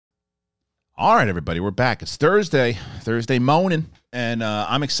All right, everybody, we're back. It's Thursday morning, and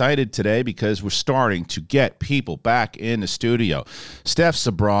I'm excited today because we're starting to get people back in the studio. Steph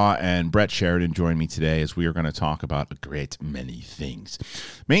Sabra and Brett Sheridan join me today as we are going to talk about a great many things.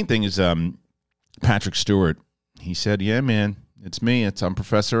 Main thing is Patrick Stewart. He said, "Yeah, man, it's me. I'm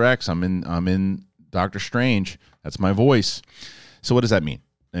Professor X. I'm in Doctor Strange. That's my voice." So what does that mean?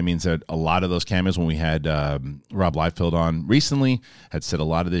 That means that a lot of those cameos when we had Rob Liefeld on recently had said a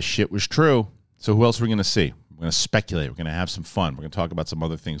lot of this shit was true. So who else are we going to see? We're going to speculate. We're going to have some fun. We're going to talk about some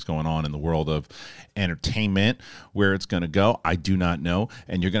other things going on in the world of entertainment, where it's going to go. I do not know.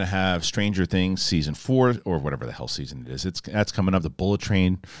 And you're going to have Stranger Things Season 4 or whatever the hell season it is. That's coming up. The Bullet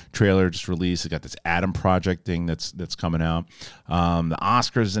Train trailer just released. It got this Adam Project thing that's coming out. The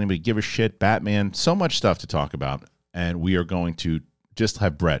Oscars, does anybody give a shit? Batman. So much stuff to talk about. And we are going to just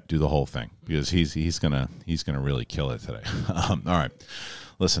have Brett do the whole thing because he's gonna really kill it today. All right,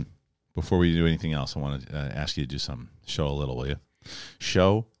 listen. Before we do anything else, I want to ask you to do something. Show a little, will you?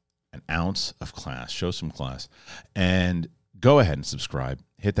 Show an ounce of class. Show some class, and go ahead and subscribe.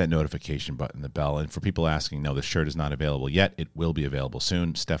 Hit that notification button, the bell. And for people asking, no, the shirt is not available yet. It will be available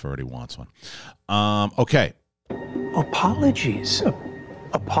soon. Steph already wants one. Okay. Apologies.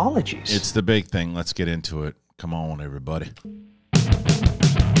 Apologies. It's the big thing. Let's get into it. Come on, everybody.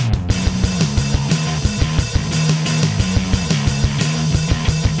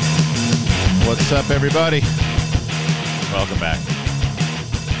 What's up, everybody? Welcome back.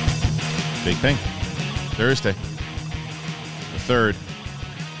 Big thing. Thursday. The 3rd.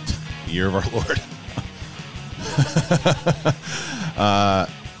 Year of our Lord.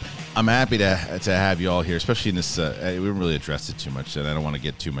 I'm happy to have you all here, especially in this, we haven't really addressed it too much, and I don't want to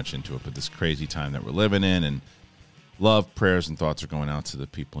get too much into it, but this crazy time that we're living in, and love, prayers, and thoughts are going out to the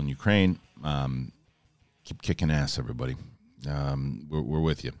people in Ukraine. Keep kicking ass, everybody. We're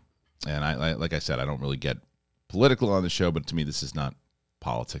with you. And I like I said, I don't really get political on the show, but to me, this is not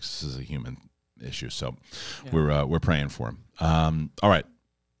politics. This is a human issue. So we're praying for him. All right.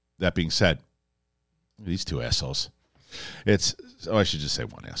 That being said, these two assholes. I should just say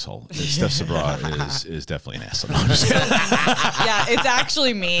one asshole. Steph Sabra is definitely an asshole. No, I'm just kidding. Yeah, it's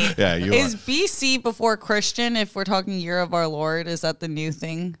actually me. Yeah, you Is are. BC before Christian, if we're talking Year of Our Lord? Is that the new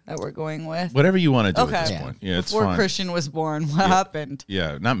thing that we're going with? Whatever you want to do Okay. at this point. Yeah, it's Before fine. Christian was born, what happened?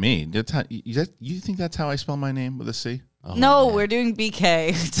 Yeah, not me. You think that's how I spell my name with a C? Oh, No, we're doing BK.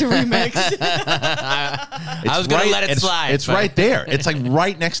 It's a remix. I was going to let it slide. It's right there. It's like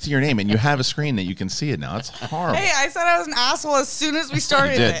right next to your name, and you have a screen that you can see it now. It's horrible. Hey, I said I was an asshole as soon as we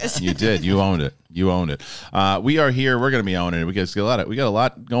started this. You did. You owned it. We are here. We're going to be owning it. We got a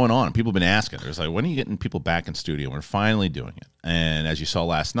lot going on. People have been asking. There's like, when are you getting people back in studio? We're finally doing it. And as you saw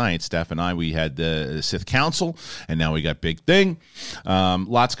last night, Steph and I, we had the Sith Council, and now we got Big Thing.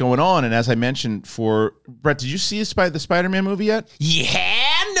 Lots going on. And as I mentioned for Brett, did you see the Spider-Man movie yet?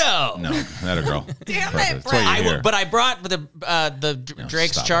 No, Not a girl. Damn it, That's why you're here. but I brought the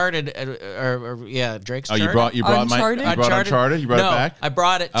Drake's stop chart Drake's chart. You brought Uncharted? Uncharted? You brought it back? I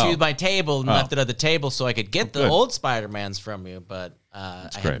brought it to Oh. my table and left it at the table so I could get the good. old Spider-Mans from you, but I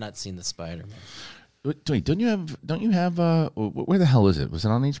great. have not seen the Spider-Man. Wait, don't you have where the hell is it? Was it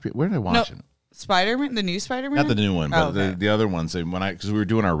on HBO? Where did I watch it? Spider-Man, the new Spider-Man? Not the new one, but Oh, okay. the other ones. Because we were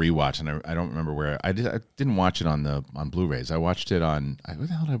doing our rewatch, and I don't remember where I didn't watch it on Blu-rays. I watched it on where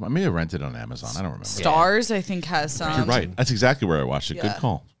the hell did I may have rented it on Amazon. I don't remember. Stars, I think, has some. You're right. That's exactly where I watched it. Yeah. Good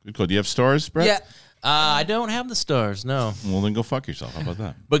call. Do you have Stars, Brett? Yeah. I don't have the stars, no. Well, then go fuck yourself. How about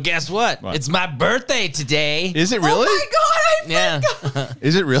that? But guess what? What? It's my birthday today. Is it really? Oh my God, Yeah.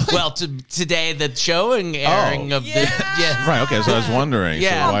 Is it really? Well, today the showing airing of the Yeah. right. Okay. So I was wondering.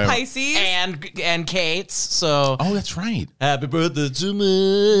 Yeah. So why, Pisces. and Kate's. So oh, that's right. happy birthday to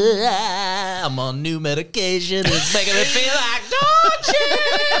me. I'm on new medication. It's making me feel like don't you?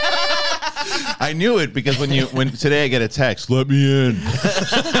 I knew it because when today I get a text, let me in.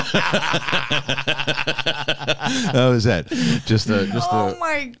 That was it. Oh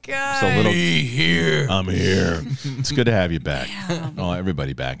my God. a little. Here. I'm here. It's good to have you back. Oh,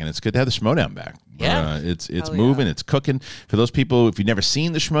 everybody back, and it's good to have the Schmodown back. Yeah. It's Hell moving. yeah. It's cooking. For those people, if you've never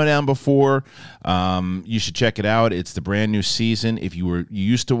seen the Schmodown before, you should check it out. It's the brand new season. If you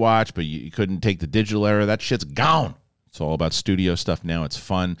used to watch, but you couldn't take the digital era, that shit's gone. It's all about studio stuff now. It's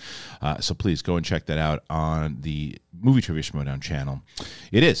fun. So please go and check that out on the Movie Trivia Schmodown channel.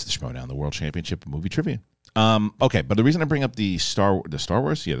 It is the Schmodown, the World Championship of Movie Trivia. Okay, but the reason I bring up the Star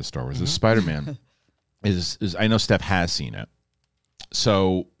Wars, the Spider-Man, is I know Steph has seen it.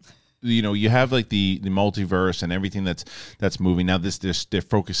 So you have like the multiverse and everything that's moving now. They're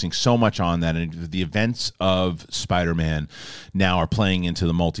focusing so much on that, and the events of Spider-Man now are playing into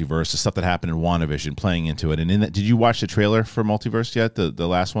the multiverse. The stuff that happened in WandaVision playing into it. And in that, did you watch the trailer for Multiverse yet? The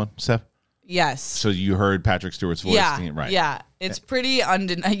last one, Steph? Yes. So you heard Patrick Stewart's voice, right? Yeah. It's pretty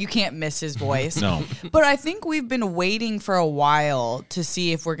undeniable. You can't miss his voice. No. But I think we've been waiting for a while to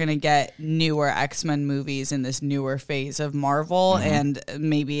see if we're going to get newer X-Men movies in this newer phase of Marvel, and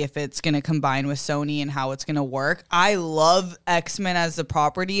maybe if it's going to combine with Sony and how it's going to work. I love X-Men as a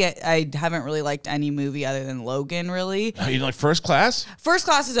property. I haven't really liked any movie other than Logan, really. You like First Class? First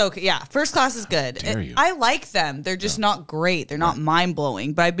Class is okay. Yeah, First Class is good. Dare you. I like them. They're just not great. They're not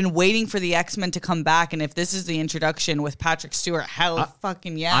mind-blowing. But I've been waiting for the X-Men to come back, and if this is the introduction with Patrick Stewart, hell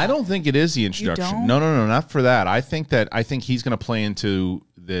fucking yeah. I don't think it is the introduction. don't? No, not for that. I think he's going to play into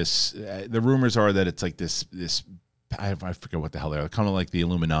this. The rumors are that it's like this. I forget what the hell they are. Kind of like the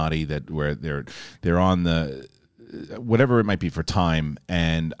Illuminati, where they're on the whatever it might be for time.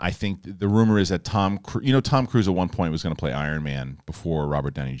 And I think the rumor is that Tom Cruise at one point was going to play Iron Man before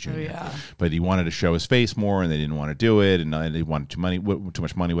Robert Downey Jr. Yeah. But he wanted to show his face more, and they didn't want to do it, and they wanted too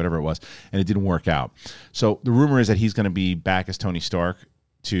much money, whatever it was, and it didn't work out. So the rumor is that he's going to be back as Tony Stark,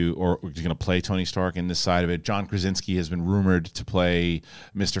 or he's going to play Tony Stark in this side of it. John Krasinski has been rumored to play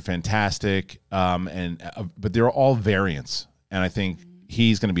Mr. Fantastic, but they're all variants, and I think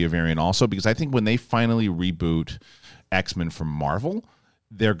he's going to be a variant also, because I think when they finally reboot X-Men from Marvel,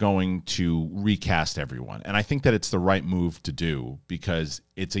 they're going to recast everyone. And I think that it's the right move to do, because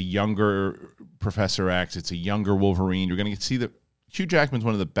it's a younger Professor X, it's a younger Wolverine. You're going to see that Hugh Jackman's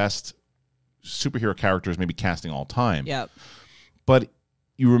one of the best superhero characters maybe casting all time. Yep. But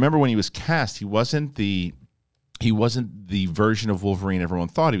you remember when he was cast, he wasn't the version of Wolverine everyone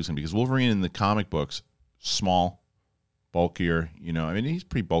thought he was going to be, because Wolverine in the comic books, small, bulkier, I mean, he's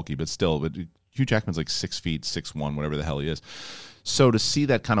pretty bulky, but still, but Hugh Jackman's like 6 feet, 6'1", whatever the hell he is. So to see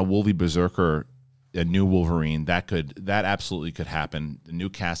that kind of Wolvie berserker, a new Wolverine, that absolutely could happen. The new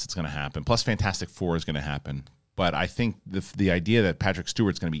cast, it's going to happen. Plus Fantastic Four is going to happen. But I think the idea that Patrick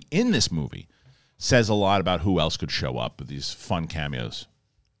Stewart's going to be in this movie says a lot about who else could show up with these fun cameos.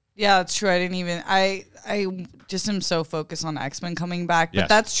 Yeah, that's true. I just am so focused on X-Men coming back, but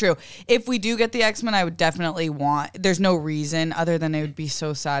that's true. If we do get the X-Men, I would definitely there's no reason other than it would be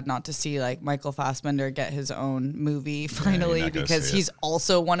so sad not to see like Michael Fassbender get his own movie finally, because he's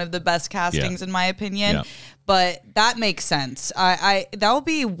also one of the best castings in my opinion. Yeah. But that makes sense. That will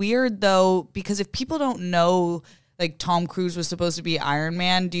be weird though, because if people don't know, like Tom Cruise was supposed to be Iron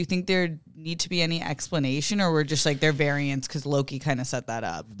Man, do you think there need to be any explanation, or we're just like they're variants because Loki kind of set that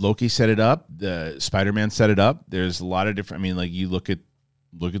up? Loki set it up. The Spider-Man set it up. There's a lot of different. I mean, like you look at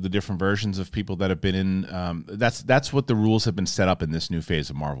the different versions of people that have been in. That's what the rules have been set up in this new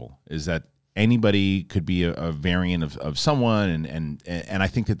phase of Marvel. Is that anybody could be a variant of someone, and I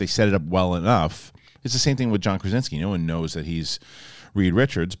think that they set it up well enough. It's the same thing with John Krasinski. No one knows that he's Reed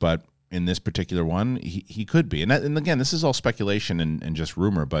Richards, but in this particular one, he could be. And again, this is all speculation and just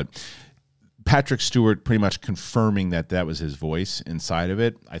rumor, but Patrick Stewart pretty much confirming that was his voice inside of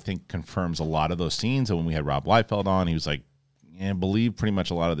it, I think confirms a lot of those scenes. And when we had Rob Liefeld on, he was like, believe pretty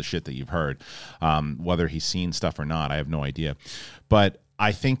much a lot of the shit that you've heard. Whether he's seen stuff or not, I have no idea. But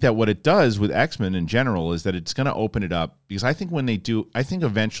I think that what it does with X-Men in general is that it's going to open it up, because I think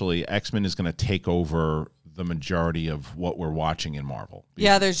eventually X-Men is going to take over the majority of what we're watching in Marvel.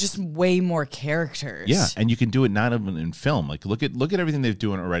 Yeah, there's just way more characters. Yeah, and you can do it not even in film. Like look at everything they're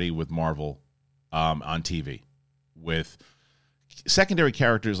doing already with Marvel on TV, with secondary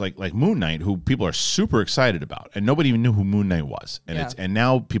characters like Moon Knight, who people are super excited about, and nobody even knew who Moon Knight was. And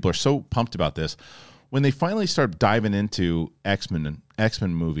now people are so pumped about this. When they finally start diving into X-Men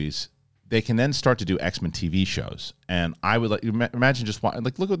movies, they can then start to do X-Men TV shows. And I would imagine just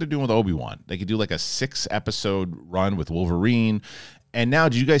look what they're doing with Obi-Wan. They could do like a 6-episode run with Wolverine. And now,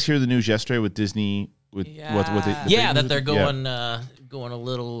 did you guys hear the news yesterday with Disney? That they're going going a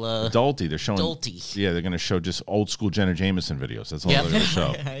little adulty. They're showing adulty. Yeah, they're going to show just old school Jenna Jameson videos. That's all they're going to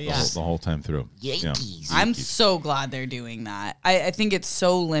show the whole time through. Yankees. I'm so glad they're doing that. I think it's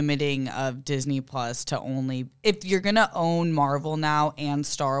so limiting of Disney Plus to only, if you're going to own Marvel now and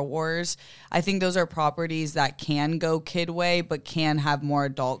Star Wars, I think those are properties that can go kid way, but can have more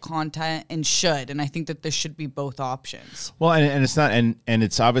adult content and should. And I think that there should be both options. Well, and it's not, and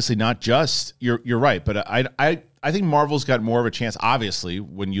it's obviously not just, you're right, but I think Marvel's got more of a chance, obviously,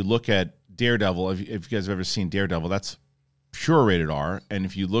 when you look at Daredevil. If you guys have ever seen Daredevil, that's pure rated R. And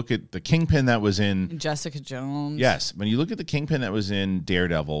if you look at the Kingpin that was in Jessica Jones. Yes. When you look at the Kingpin that was in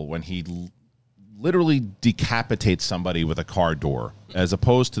Daredevil, when he literally decapitates somebody with a car door, as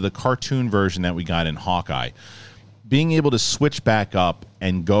opposed to the cartoon version that we got in Hawkeye. Being able to switch back up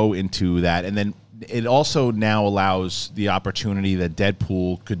and go into that, and then it also now allows the opportunity that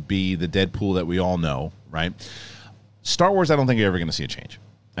Deadpool could be the Deadpool that we all know, right? Star Wars, I don't think you're ever going to see a change.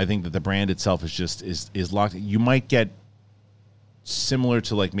 I think that the brand itself is just is locked. You might get similar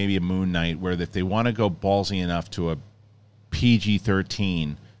to like maybe a Moon Knight, where if they want to go ballsy enough to a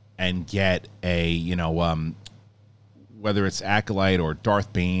PG-13 and get a, you know, whether it's Acolyte or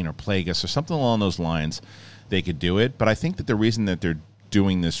Darth Bane or Plagueis or something along those lines, they could do it. But I think that the reason that they're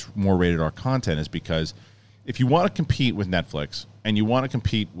doing this more rated R content is because if you want to compete with Netflix and you want to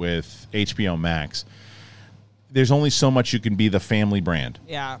compete with HBO Max, there's only so much you can be the family brand.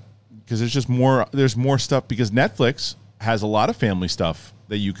 Yeah. Because there's more stuff, because Netflix has a lot of family stuff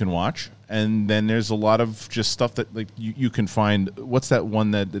that you can watch, and then there's a lot of just stuff that like you can find. What's that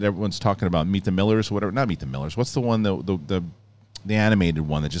one that everyone's talking about? Meet the Millers or whatever. Not Meet the Millers. What's the one the animated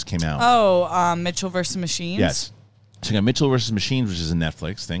one that just came out? Oh, Mitchell vs. Machines. Yes. So you got Mitchell vs. Machines, which is a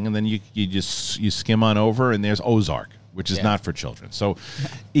Netflix thing, and then you skim on over, and there's Ozark, which is not for children. So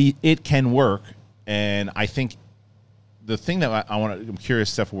it can work, and I think the thing that I'm curious,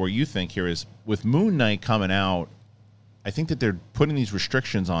 Steph, where you think here is with Moon Knight coming out. I think that they're putting these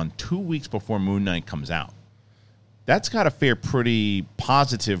restrictions on 2 weeks before Moon Knight comes out. That's got to fare pretty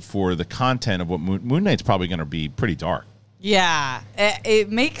positive for the content of what Moon Knight's probably going to be pretty dark. Yeah, it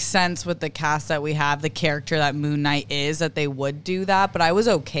makes sense with the cast that we have, the character that Moon Knight is, that they would do that. But I was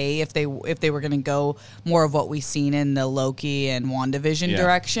okay if they were going to go more of what we've seen in the Loki and WandaVision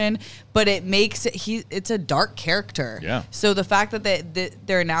direction. But it makes it's a dark character. Yeah. So the fact that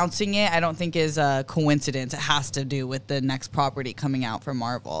they're announcing it, I don't think is a coincidence. It has to do with the next property coming out from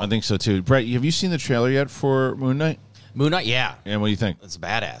Marvel. I think so too. Brett, have you seen the trailer yet for Moon Knight? Moon Knight, yeah. And what do you think? It's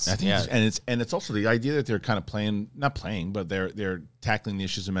badass. I think it's also the idea that they're kind of not playing, but they're tackling the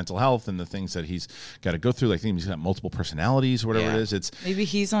issues of mental health and the things that he's got to go through. Like he's got multiple personalities or whatever it is. It's maybe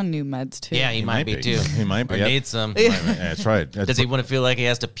he's on new meds too. Yeah, he might be too. He might be. Or needs some. Yeah, that's right. Does he want to feel like he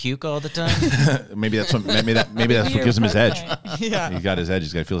has to puke all the time? maybe that's what gives him his edge. Yeah, he got his edge.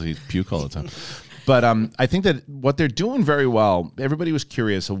 He's got to feel like he's puke all the time. But I think that what they're doing very well. Everybody was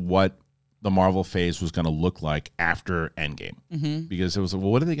curious of what the Marvel phase was going to look like after Endgame, because it was like,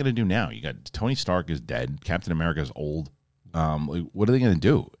 well, what are they going to do now? You got Tony Stark is dead, Captain America is old. What are they going to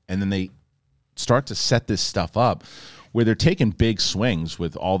do? And then they start to set this stuff up where they're taking big swings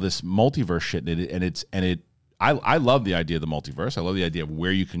with all this multiverse shit, I love the idea of the multiverse. I love the idea of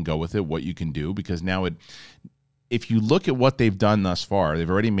where you can go with it, what you can do, because now if you look at what they've done thus far, they've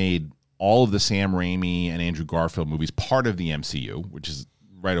already made all of the Sam Raimi and Andrew Garfield movies part of the MCU, which is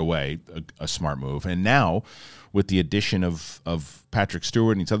right away a smart move. And now with the addition of Patrick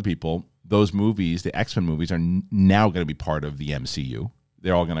Stewart and these other people, those movies, the X-Men movies, are now going to be part of the MCU.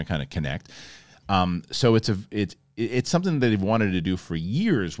 They're all going to kind of connect. So it's something that they've wanted to do for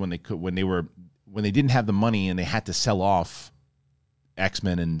years when they didn't have the money and they had to sell off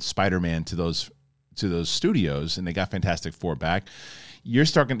X-Men and Spider-Man to those studios, and they got Fantastic Four back. You're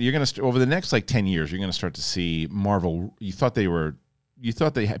going to over the next like 10 years, you're going to start to see Marvel. They're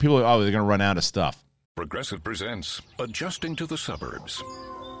going to run out of stuff. Progressive presents Adjusting to the Suburbs.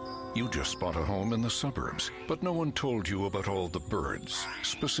 You just bought a home in the suburbs, but no one told you about all the birds,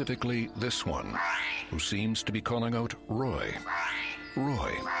 specifically this one, who seems to be calling out Roy.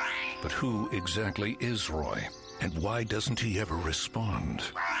 Roy. But who exactly is Roy? And why doesn't he ever respond?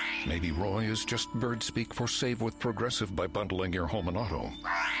 Maybe Roy is just bird speak for save with Progressive by bundling your home and auto.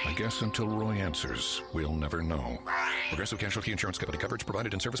 I guess until Roy answers, we'll never know. Progressive Casualty Insurance Company, coverage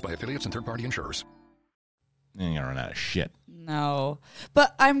provided and serviced by affiliates and third-party insurers. You ain't gonna run out of shit. No.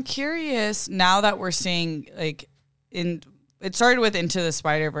 But I'm curious now that we're seeing it started with Into the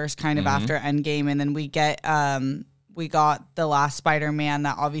Spider-Verse kind of after Endgame, and then we got the last Spider-Man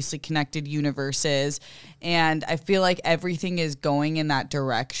that obviously connected universes, and I feel like everything is going in that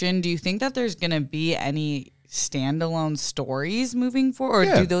direction. Do you think that there's going to be any standalone stories moving forward,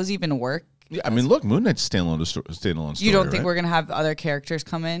 or do those even work? Yeah, I mean, look, Moon Knight's standalone story. You don't think we're going to have other characters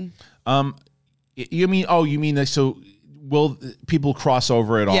come in? You mean so will people cross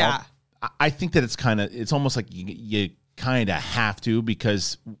over at all? Yeah. I think that it's almost like you kind of have to,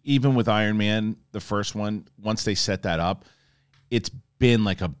 because even with Iron Man, the first one, once they set that up, it's been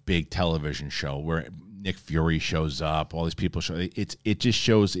like a big television show where Nick Fury shows up, all these people show. It just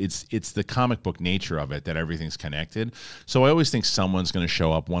shows it's the comic book nature of it that everything's connected. So I always think someone's going to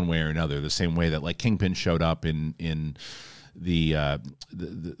show up one way or another, the same way that like Kingpin showed up in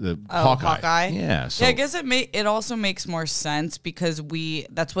Hawkeye. Yeah, so I guess it also makes more sense because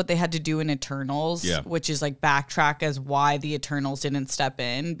that's what they had to do in Eternals, which is like backtrack as why the Eternals didn't step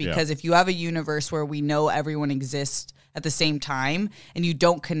in. Because if you have a universe where we know everyone exists at the same time and you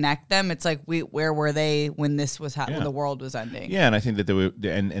don't connect them, it's like where were they when this was when the world was ending? Yeah, and I think that they were,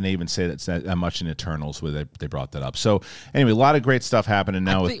 and they even say that's that much in Eternals where they brought that up. So anyway, a lot of great stuff happening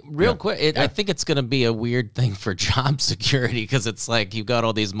now. Quick, I think it's going to be a weird thing for job security because it's like you've got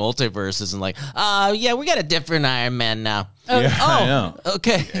all these multiverses and like, we got a different Iron Man now. I know.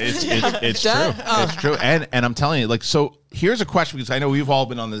 Okay, it's true. It's true, and I'm telling you, like, so here's a question because I know we've all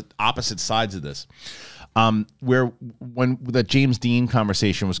been on the opposite sides of this. Where when the James Dean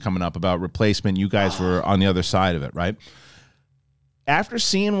conversation was coming up about replacement, you guys were on the other side of it, right? After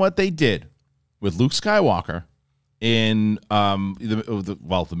seeing what they did with Luke Skywalker in the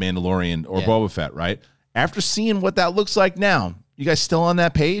Mandalorian or Boba Fett, right? After seeing what that looks like now, you guys still on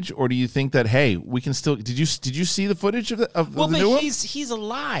that page, or do you think that hey, we can still? Did you see the footage of the new one? He's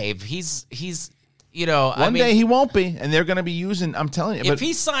alive. He's. One day he won't be, and they're going to be using. I'm telling you, if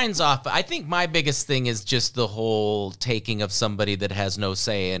he signs off, I think my biggest thing is just the whole taking of somebody that has no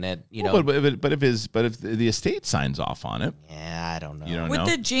say in it. But if the estate signs off on it, I don't know. You don't With know?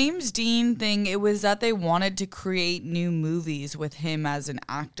 the James Dean thing, it was that they wanted to create new movies with him as an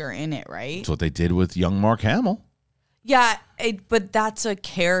actor in it, right? That's what they did with young Mark Hamill. Yeah, but that's a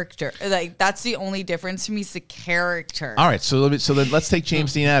character. Like that's the only difference to me is the character. All right, so then let's take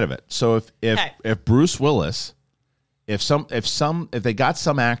James Dean out of it. So if Bruce Willis, if they got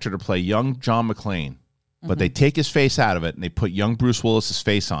some actor to play young John McClane, but they take his face out of it and they put young Bruce Willis's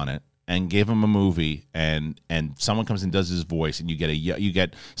face on it and give him a movie and someone comes and does his voice and you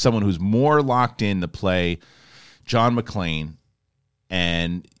get someone who's more locked in to play John McClane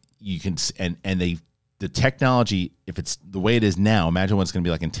and you can the technology, if it's the way it is now, imagine what it's going to be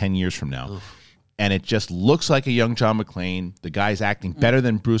like in 10 years from now. Oof. And it just looks like a young John McClane. The guy's acting better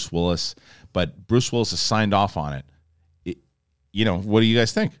than Bruce Willis, but Bruce Willis has signed off on it. What do you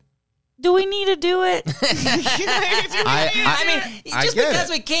guys think? Do we need to do it? Because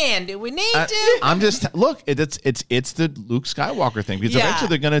we can. Do we need to? I'm just look. It's the Luke Skywalker thing because eventually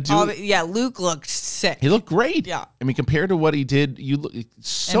they're gonna do. Luke looked sick. He looked great. Yeah, I mean compared to what he did, you look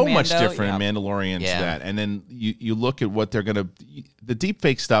so much different in Mandalorian to Yeah. that. And then you look at what they're gonna. The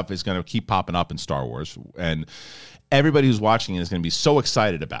deepfake stuff is gonna keep popping up in Star Wars, and everybody who's watching it is gonna be so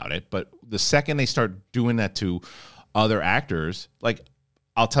excited about it. But the second they start doing that to other actors, like.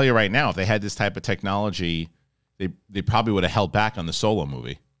 I'll tell you right now, if they had this type of technology, they probably would have held back on the Solo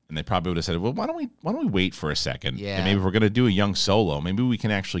movie, and they probably would have said, "Well, why don't we wait for a second? Yeah. And maybe if we're going to do a young Solo, maybe we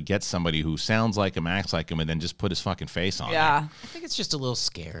can actually get somebody who sounds like him, acts like him, and then just put his fucking face on." Yeah, I think it's just a little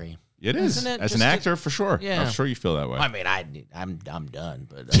scary. It is. Isn't it? As an actor, for sure. Yeah. I'm sure you feel that way. I mean, I'm done,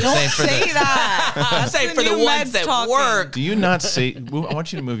 but don't say that. I'm saying for the ones that work. Do you not see? I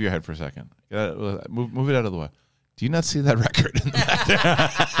want you to move your head for a second. Move it out of the way. Do you not see that record in the back there?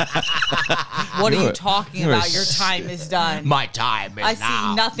 What are you talking about? Your time is done. My time is I now.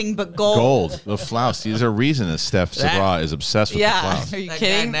 see nothing but gold. Gold. The flouse. There's a reason that Steph Sabra is obsessed with the flouse. Are you That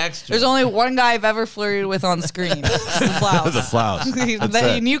kidding? guy next to There's him. only one guy I've ever flirted with on screen. It's the flouse. The flouse. That's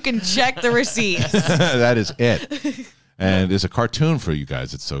And it. you can check the receipts. That is it. And there's a cartoon for you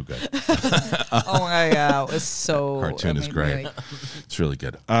guys. It's so good. Oh my god, it was so. Cartoon is made me great. like- It's really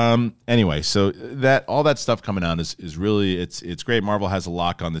good. Anyway, so all that stuff coming out is really it's great. Marvel has a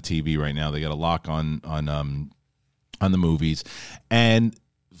lock on the TV right now. They got a lock on the movies, and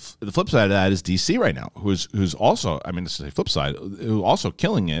the flip side of that is DC right now, who's also, I mean, this is a flip side, who also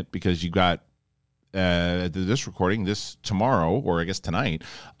killing it because you got. This recording this tomorrow, or I guess tonight,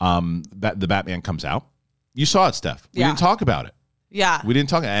 the Batman comes out. You saw it, Steph. We didn't talk about it. Yeah. We didn't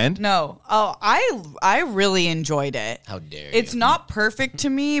talk. And No. Oh, I really enjoyed it. How dare you? It's not perfect to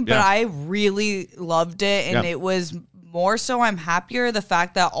me, but Yeah. I really loved it, and Yeah. it was more so. I'm happier the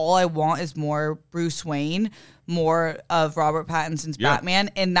fact that all I want is more Bruce Wayne, more of Robert Pattinson's Batman,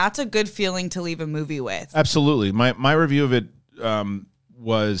 and that's a good feeling to leave a movie with. Absolutely. My review of it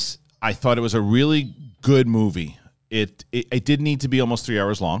was I thought it was a really good movie. It did need to be almost 3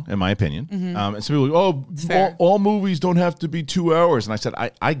 hours long, in my opinion. And some people are like, all movies don't have to be 2 hours. And I said,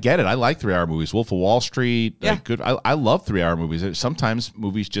 I get it. I like 3 hour movies. Wolf of Wall Street. Yeah. I love 3 hour movies. Sometimes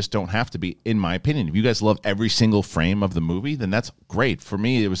movies just don't have to be, in my opinion. If you guys love every single frame of the movie, then that's great. For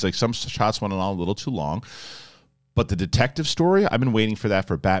me, it was like some shots went on a little too long. But the detective story, I've been waiting for that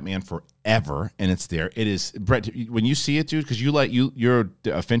for Batman forever, and it's there. It is, Brett, when you see it, dude, because you're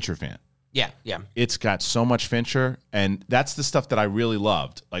a Fincher fan. Yeah, yeah. It's got so much Fincher, and that's the stuff that I really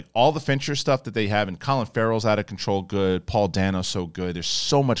loved. Like all the Fincher stuff that they have, and Colin Farrell's out of control good, Paul Dano's so good. There's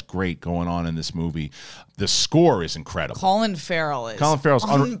so much great going on in this movie. The score is incredible. Colin Farrell's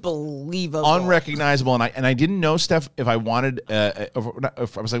unbelievable, unrecognizable, and I didn't know, Steph, if I wanted.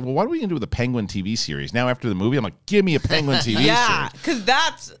 If I was like, well, what are we gonna do with a Penguin TV series? Now after the movie, I'm like, give me a Penguin TV series. Yeah, because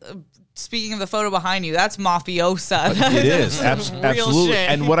that's. Speaking of the photo behind you, that's mafiosa. It is absolutely. Shit.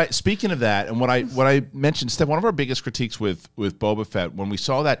 And speaking of that, and what I mentioned, Steph, one of our biggest critiques with Boba Fett, when we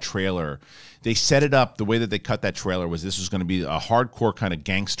saw that trailer, they set it up the way that they cut that trailer was this was going to be a hardcore kind of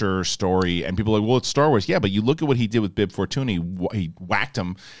gangster story, and people are like, well, it's Star Wars, yeah, but you look at what he did with Bib Fortuna, he whacked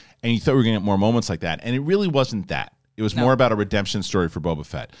him, and you thought we were going to get more moments like that, and it really wasn't that. It was more about a redemption story for Boba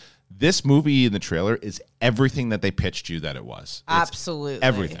Fett. This movie in the trailer is everything that they pitched you that it was. It's absolutely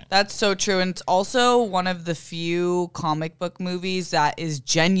everything. That's so true. And it's also one of the few comic book movies that is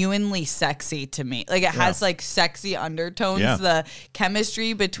genuinely sexy to me. Like it has like sexy undertones. Yeah. The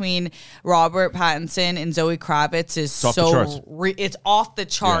chemistry between Robert Pattinson and Zoe Kravitz is it's off the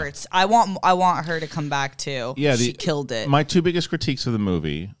charts. Yeah. I want her to come back too. Yeah, she killed it. My two biggest critiques of the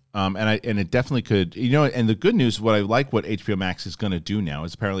movie. And it definitely could, and the good news, what HBO Max is going to do now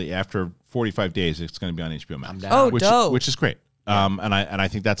is apparently after 45 days, it's going to be on HBO Max. Dope. Which is great. And I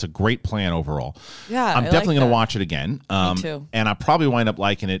think that's a great plan overall. Yeah, I'm definitely going to watch it again. Me too. And I'll probably wind up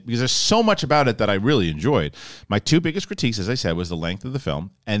liking it because there's so much about it that I really enjoyed. My two biggest critiques, as I said, was the length of the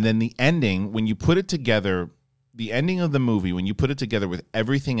film and then the ending. When you put it together, the ending of the movie, when you put it together with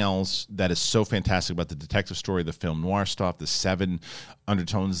everything else that is so fantastic about the detective story, the film noir stuff, the seven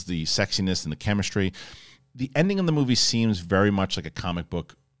undertones, the sexiness and the chemistry, the ending of the movie seems very much like a comic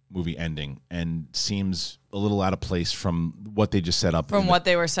book movie ending and seems a little out of place from what they just set up. From what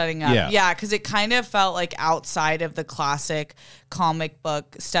they were setting up. Yeah, because it kind of felt like outside of the classic comic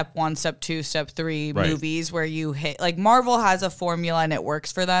book step 1, step 2, step 3 movies where you hit, like Marvel has a formula and it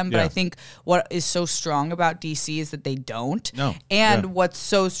works for them, but I think what is so strong about DC is that they don't. No. And what's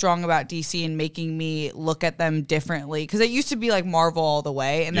so strong about DC and making me look at them differently, because it used to be like Marvel all the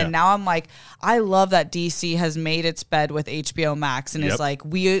way, and then now I'm like, I love that DC has made its bed with HBO Max and is like,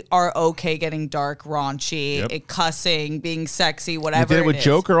 we are okay getting dark, raunchy, cussing, being sexy, whatever. They did it with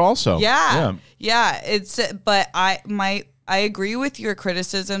Joker also. Yeah. It's but I agree with your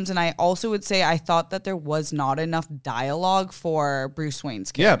criticisms, and I also would say I thought that there was not enough dialogue for Bruce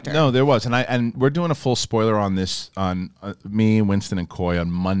Wayne's character. Yeah, no, there was, and we're doing a full spoiler on this on me, Winston, and Coy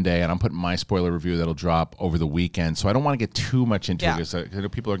on Monday, and I'm putting my spoiler review that'll drop over the weekend. So I don't want to get too much into it because I know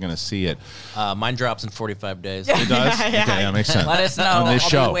people are going to see it. Mine drops in 45 days. It does. Okay, that makes sense. Let us know on this I'll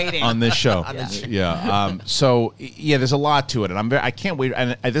show. Be waiting. On this show. So there's a lot to it, and I can't wait.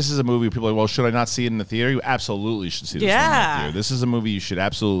 And this is a movie people are like, well, should I not see it in the theater? You absolutely should see this in the theater. This is a movie you should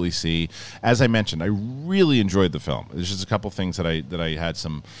absolutely see. As I mentioned, I really enjoyed the film. There's just a couple things that I had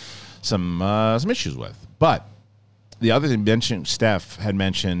some issues with. But the other thing, Steph had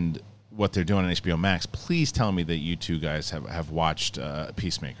mentioned what they're doing on HBO Max. Please tell me that you two guys have watched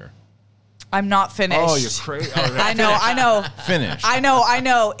Peacemaker. I'm not finished. Oh, you're crazy. Oh, I know. Finished. I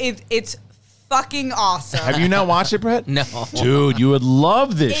know. It's fucking awesome. Have you not watched it, Brett? No. Dude, you would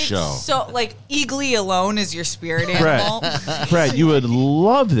love this show. So, like, Eagly alone is your spirit animal. Brett, you would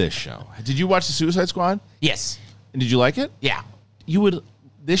love this show. Did you watch The Suicide Squad? Yes. And did you like it? Yeah. You would.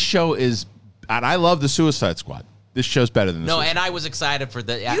 This show is, and I love The Suicide Squad. This show's better than the Suicide and I was excited for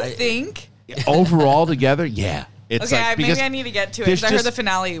the. You think? Overall together, yeah. It's okay, maybe I need to get to it because I heard the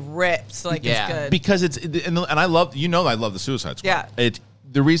finale rips. Like, it's good. Because and I love, I love The Suicide Squad. Yeah.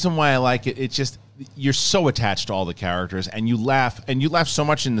 The reason why I like it, it's just you're so attached to all the characters, and you laugh so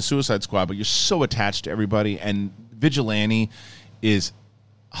much in the Suicide Squad, but you're so attached to everybody. And Vigilante is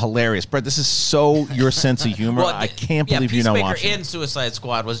hilarious, Brett. This is so your sense of humor. I can't believe you're not watching. In Suicide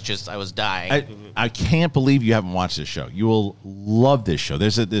Squad was just I was dying. I can't believe you haven't watched this show. You will love this show.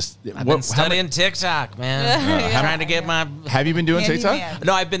 I've been studying TikTok, man. Trying to get my. Have you been doing TikTok? Man.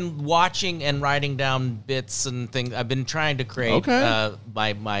 No, I've been watching and writing down bits and things. I've been trying to create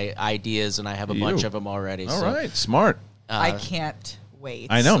my ideas, and I have a bunch of them already. All right, smart. I can't wait.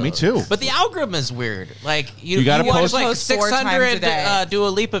 I know, me too. But the algorithm is weird. Like you got to watch like post 600 Dua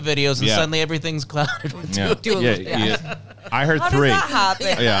Lipa videos, and suddenly everything's clouded with Dua Lipa. Yeah. I heard 3. How does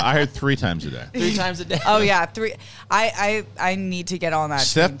that happen? Yeah, I heard 3 times a day. 3 times a day. Oh yeah, 3. I need to get on that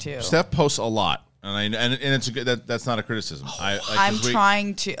team too. Steph posts a lot And it's a good. That's not a criticism. I'm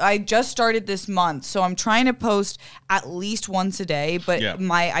trying to. I just started this month, so I'm trying to post at least once a day. But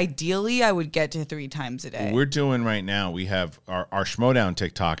ideally, I would get to 3 times a day. What we're doing right now. We have our Schmodown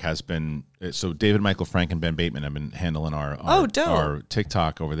TikTok has been. So David, Michael, Frank, and Ben Bateman have been handling our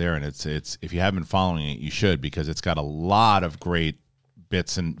TikTok over there, and it's if you haven't been following it, you should, because it's got a lot of great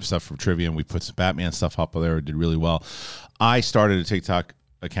bits and stuff from trivia, and we put some Batman stuff up there. It did really well. I started a TikTok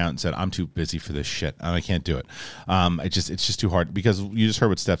account and said, I'm too busy for this shit. I can't do it. It's just too hard, because you just heard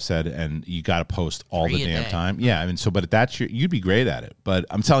what Steph said, and you got to post all the damn time. Yeah, I mean, but that's you'd be great at it. But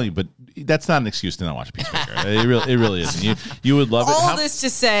I'm telling you, but that's not an excuse to not watch Peacemaker. it really isn't. You would love it. All this to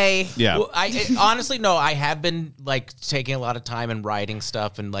say, yeah. Well, honestly, no, I have been like taking a lot of time and writing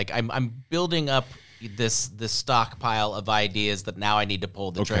stuff, and like I'm building up this stockpile of ideas that now I need to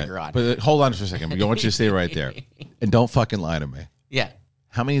pull the trigger on. But hold on for a second. I want you to stay right there, and don't fucking lie to me. Yeah.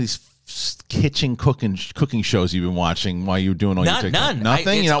 How many of these kitchen cooking shows you've been watching while you're doing all your TikTok? None.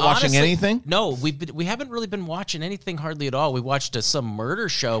 Nothing? You're not watching anything? No, we haven't really been watching anything hardly at all. We watched some murder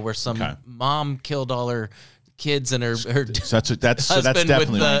show where some mom killed all her kids and her that's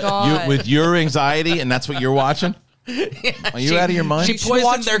definitely with your anxiety, and that's what you're watching. Are you out of your mind? She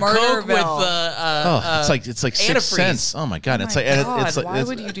poisoned their Coke with it's like antifreeze. 6 cents. Oh my god! It's like why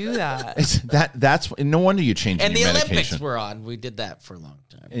would you do that? That's no wonder you changed and your the medication. Olympics were on. We did that for a long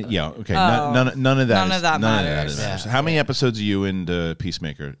time. Yeah. Okay. None of that matters. Yeah. So how many episodes are you into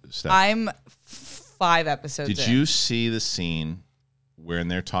Peacemaker, Steph? I'm 5 episodes. Did you see the scene where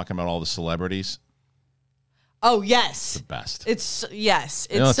they're talking about all the celebrities? Oh, yes. The best. It's so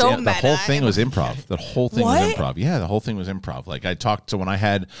meta. The whole thing was improv. The whole thing was improv. Yeah, the whole thing was improv. Like I talked to when I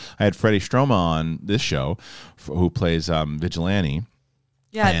had Freddie Stroma on this show, who plays Vigilante.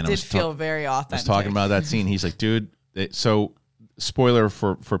 Yeah, it did feel very authentic. I was talking about that scene. He's like, dude, so spoiler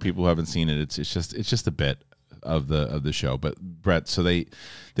for people who haven't seen it, it's just a bit of the show. But Brett, so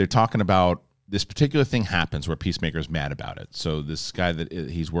they're talking about this particular thing happens where Peacemaker's mad about it. So this guy that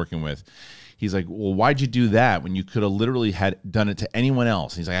he's working with, he's like, well, why'd you do that when you could have literally had done it to anyone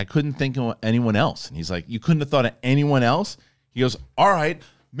else? And he's like, I couldn't think of anyone else. And he's like, you couldn't have thought of anyone else? He goes, all right,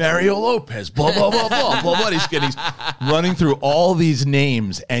 Mario Lopez, blah, blah, blah, blah, blah, blah. He's running through all these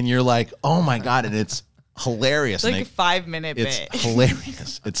names, and you're like, oh my God, and it's hilarious. It's like a 5-minute bit. It's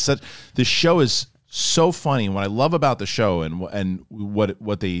hilarious. The show is so funny. What I love about the show and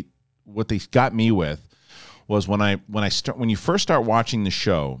what they got me with was when you first start watching the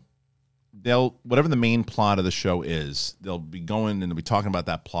show, whatever the main plot of the show is, they'll be going and they'll be talking about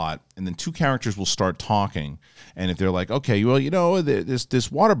that plot, and then 2 characters will start talking. And if they're like, okay, well, there's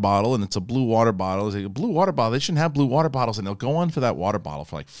this water bottle, and it's a blue water bottle. It's like, a blue water bottle. They shouldn't have blue water bottles. And they'll go on for that water bottle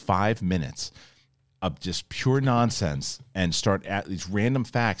for like 5 minutes of just pure nonsense and start at these random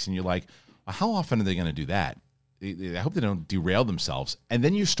facts. And you're like, well, how often are they going to do that? I hope they don't derail themselves. And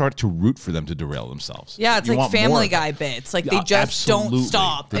then you start to root for them to derail themselves. Yeah, it's like Family Guy bits. Like they just don't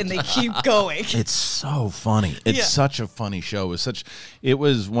stop and they keep going. It's so funny. It's such a funny show. It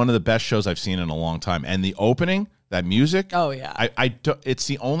was one of the best shows I've seen in a long time. And the opening, that music. Oh yeah. It's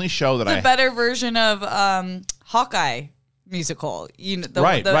the only show that it's a better version of Hawkeye musical.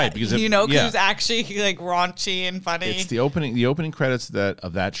 Right, because it's actually like raunchy and funny. It's the opening credits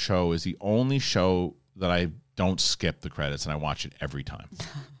of that show is the only show that I don't skip the credits, and I watch it every time.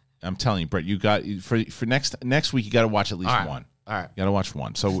 I'm telling you, Brett, you got for next week you got to watch at least one. All right, you got to watch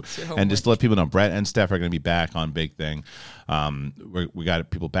one. So, and just to let people know, Brett and Steph are going to be back on Big Thing. We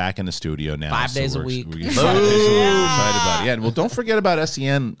got people back in the studio now. 5 days a week. We're excited about it. Yeah, well, don't forget about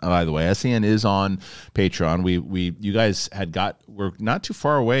SEN. By the way, SEN is on Patreon. You guys we're not too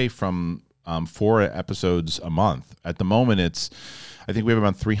far away from 4 episodes a month. At the moment, I think we have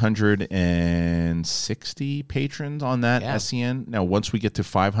about 360 patrons on that SEN. Now, once we get to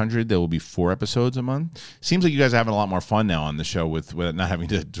 500, there will be 4 episodes a month. Seems like you guys are having a lot more fun now on the show with not having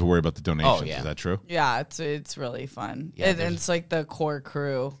to worry about the donations. Oh, yeah. Is that true? Yeah, it's really fun. Yeah, it's like the core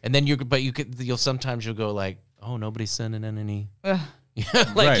crew. And then you'll sometimes go like, oh, nobody's sending in any.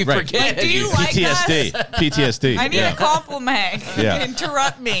 Forget. Like, do you PTSD. Like PTSD. I need a compliment.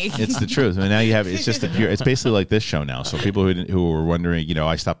 Interrupt me. It's the truth. I mean, now you have it's just it's basically like this show now. So people who were wondering,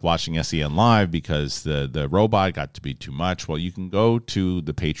 I stopped watching SEN Live because the robot got to be too much. Well, you can go to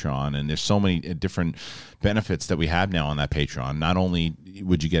the Patreon, and there's so many different benefits that we have now on that Patreon. Not only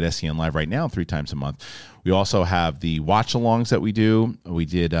would you get SEN Live right now 3 times a month, We also have the watch-alongs that we do. We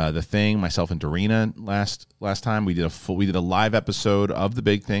did The Thing, myself and Dorina last time. We did a live episode of The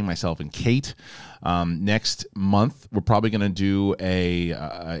Big Thing, myself and Kate. Next month, we're probably going to do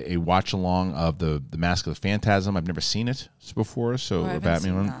a watch-along of the Mask of the Phantasm. I've never seen it before, so I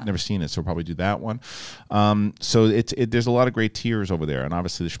Batman one. Never seen it, so we'll probably do that one. So there's a lot of great tiers over there, and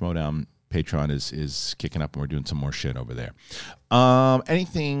obviously the Schmodown Patreon is kicking up, and we're doing some more shit over there.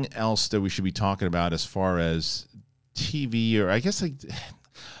 Anything else that we should be talking about as far as TV, or I guess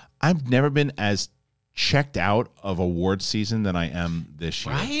I've never been as checked out of award season than I am this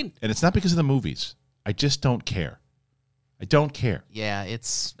year. Right? And it's not because of the movies. I just don't care. I don't care. Yeah,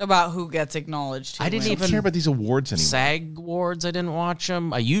 it's about who gets acknowledged. I didn't I don't care about these awards anymore. SAG awards. I didn't watch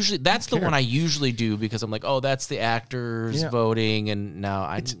them. That's the one I usually do because I'm like, oh, that's the actors voting, and now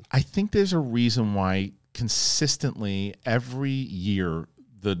I think there's a reason why consistently every year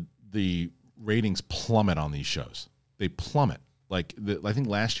the ratings plummet on these shows. They plummet. Like I think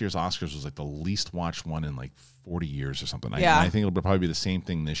last year's Oscars was like the least watched one in like 40 years or something. Yeah. I think it'll probably be the same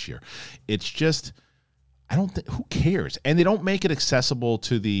thing this year. It's just, I don't think, who cares? And they don't make it accessible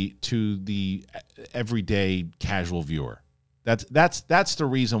to the everyday casual viewer. That's the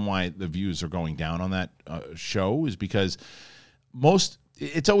reason why the views are going down on that show, is because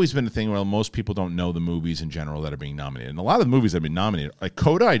it's always been a thing where most people don't know the movies in general that are being nominated. And a lot of the movies that have been nominated, like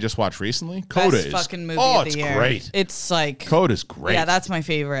Coda, I just watched recently. Coda Best is fucking movie of the it's year. Great. It's like Coda's great. Yeah, that's my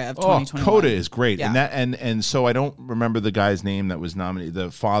favorite of 2021. Coda is great. Yeah. And so I don't remember the guy's name that was nominated.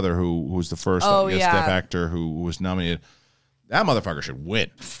 The father who was the first step actor who was nominated. That motherfucker should win.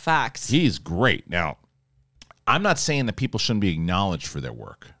 Facts. He's great. Now, I'm not saying that people shouldn't be acknowledged for their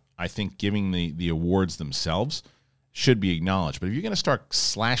work. I think giving the awards themselves should be acknowledged. But if you're going to start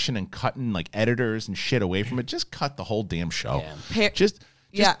slashing and cutting like editors and shit away from it, just cut the whole damn show.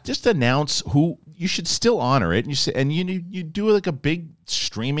 Yeah. Just announce who you should still honor it, and you say, and you do like a big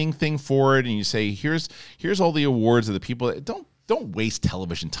streaming thing for it, and you say here's all the awards of the people. Don't waste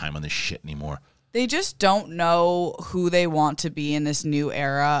television time on this shit anymore. They just don't know who they want to be in this new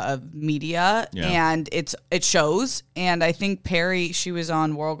era of media, and it shows. And I think Perry, she was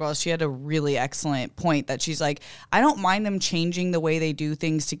on World Girls, she had a really excellent point that she's like, I don't mind them changing the way they do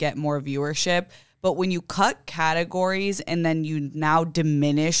things to get more viewership, but when you cut categories and then you now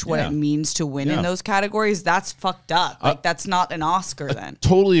diminish what it means to win in those categories, that's fucked up. Like, that's not an Oscar then.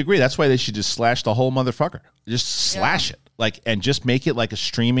 Totally agree. That's why they should just slash the whole motherfucker. Just slash it. Like, and just make it like a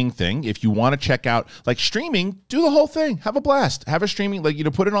streaming thing. If you want to check out, like, streaming, do the whole thing. Have a blast. Have a streaming, like,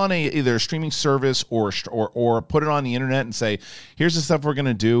 put it on either a streaming service or put it on the internet and say, here's the stuff we're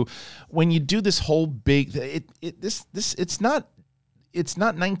gonna do. When you do this whole big, it's not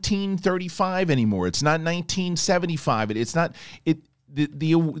 1935 anymore. It's not 1975.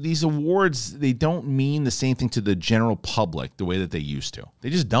 These awards, they don't mean the same thing to the general public the way that they used to.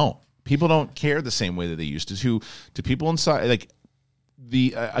 They just don't. People don't care the same way that they used to. To people inside, like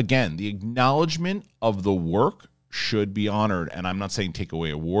the acknowledgement of the work should be honored. And I'm not saying take away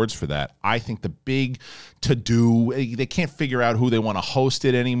awards for that. I think the big to-do, they can't figure out who they want to host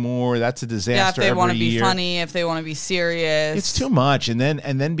it anymore. That's a disaster. Yeah, if they want to be year. funny, if they want to be serious. It's too much. And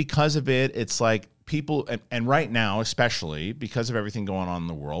then because of it, it's like people, and right now, especially because of everything going on in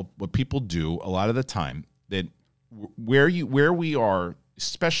the world, what people do a lot of the time, that where we are,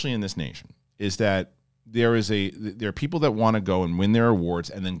 especially in this nation, is that there are people that want to go and win their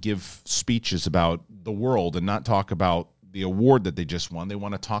awards and then give speeches about the world and not talk about the award that they just won. They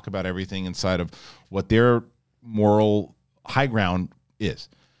want to talk about everything inside of what their moral high ground is.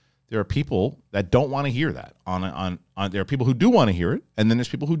 There are people that don't want to hear that. There are people who do want to hear it, and then there's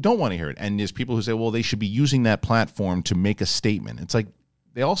people who don't want to hear it. And there's people who say, well, they should be using that platform to make a statement. It's like,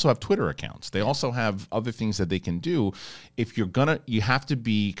 they also have Twitter accounts. They also have other things that they can do. If you have to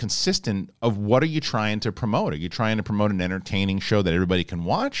be consistent of what are you trying to promote? Are you trying to promote an entertaining show that everybody can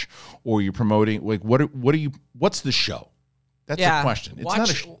watch, or are you promoting like what's the show? That's the question.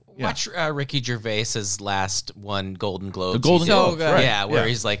 It's Watch Ricky Gervais's last one, Golden Globes. The Golden Globes, good. right. Yeah, where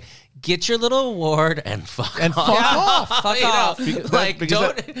he's like, get your little award and fuck off. Fuck off.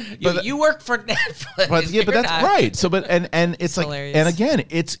 You work for Netflix. But that's right. So, and it's like, hilarious. and again,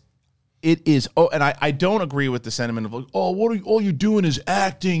 it is. Oh, and I don't agree with the sentiment of like, oh, all you're doing is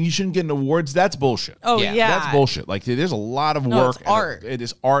acting. You shouldn't get an awards. That's bullshit. Oh, Yeah. yeah. That's bullshit. Like, there's a lot of No, work. it's art. It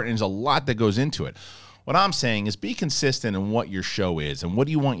is art, and there's a lot that goes into it. What I'm saying is be consistent in what your show is and what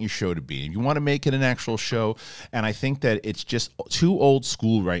do you want your show to be. If you want to make it an actual show, and I think that it's just too old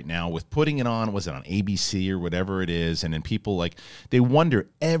school right now with putting it on, was it on ABC or whatever it is, and then people like, they wonder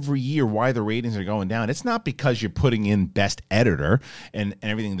every year why the ratings are going down. It's not because you're putting in best editor and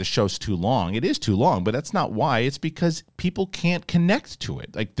everything, the show's too long. It is too long, but that's not why. It's because people can't connect to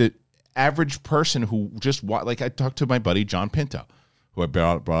it. Like the average person who just, like I talked to my buddy John Pinto, who I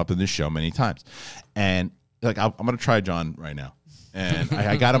brought up in this show many times. And like, I'm going to try John right now. And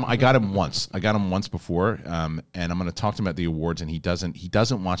I got him once. I got him once before. And I'm going to talk to him at the awards, and he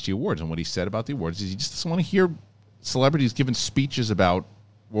doesn't watch the awards. And what he said about the awards is he just doesn't want to hear celebrities giving speeches about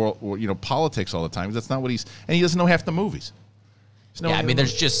politics all the time. That's not what and he doesn't know half the movies.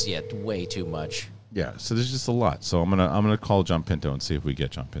 There's just way too much. Yeah, so there's just a lot. So I'm gonna call John Pinto and see if we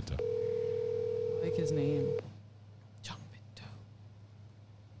get John Pinto. I like his name. John Pinto.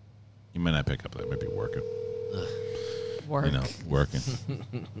 You might not pick up. That might be working. Working.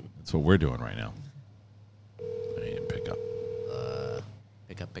 That's what we're doing right now. I didn't pick up.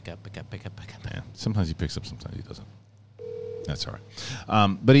 Pick up. Yeah, sometimes he picks up, sometimes he doesn't. That's all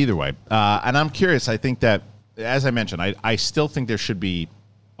right. But either way, and I'm curious. I think that, as I mentioned, I still think there should be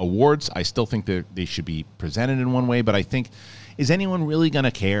awards. I still think that they should be presented in one way. But I think, is anyone really going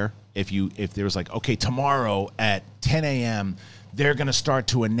to care if there was like, okay, tomorrow at 10 a.m. they're going to start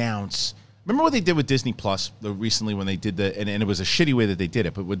to announce. Remember what they did with Disney Plus recently when they did and it was a shitty way that they did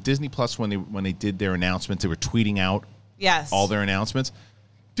it. But with Disney Plus, when they did their announcements, they were tweeting out all their announcements.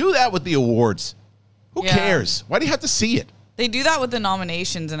 Do that with the awards. Who cares? Why do you have to see it? They do that with the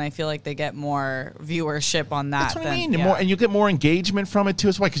nominations, and I feel like they get more viewership on that. That's what I mean. And you get more engagement from it too.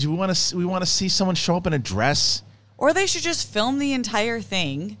 Is why, because we want to see someone show up in a dress. Or they should just film the entire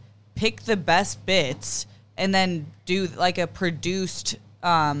thing, pick the best bits, and then do like a produced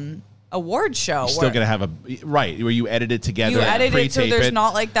award show. You're still gonna have where you edit it together. You edit it so there's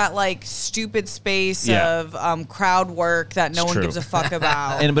not like that like stupid space of crowd work that no one gives a fuck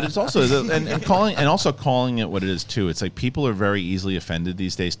about. But it's also calling it what it is too. It's like people are very easily offended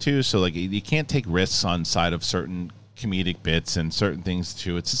these days too. So like you can't take risks on side of certain comedic bits and certain things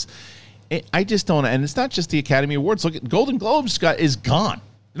too. I just don't. And it's not just the Academy Awards. Look at Golden Globes is gone.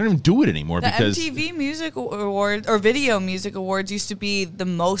 They don't even do it anymore because MTV Music Awards or Video Music Awards used to be the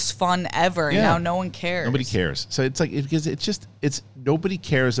most fun ever. And now no one cares. Nobody cares. So it's like it's nobody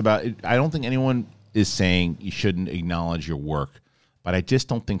cares about it. I don't think anyone is saying you shouldn't acknowledge your work. But I just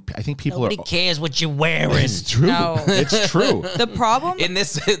don't think. I think people nobody cares what you're wearing. It's true. No. It's true. The problem in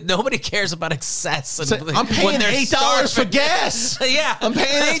this, nobody cares about excess. And I'm paying $8 for gas. Yeah, I'm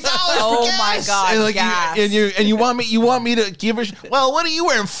paying $8 for gas. Oh my god, and gas. You want me to give her? Well, what are you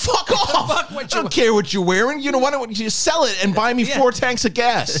wearing? Fuck off. I don't care what you're wearing. You know, why don't you sell it and buy me 4 tanks of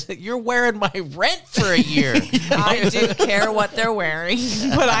gas? You're wearing my rent for a year. I do care what they're wearing,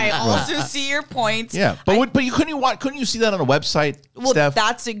 but I also see your points. Yeah, but couldn't you see that on a website? Well, Steph?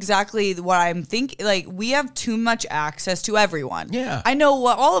 That's exactly what I'm thinking. Like, we have too much access to everyone. Yeah. I know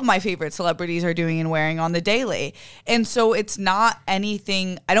what all of my favorite celebrities are doing and wearing on the daily. And so it's not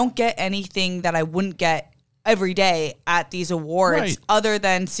anything, I don't get anything that I wouldn't get every day at these awards other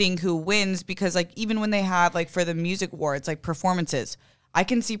than seeing who wins. Because, like, even when they have, like, for the music awards, like, performances, I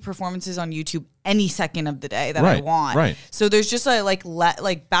can see performances on YouTube any second of the day that I want. Right. So there's just like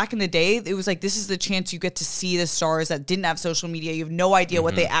back in the day, it was like, this is the chance you get to see the stars that didn't have social media. You have no idea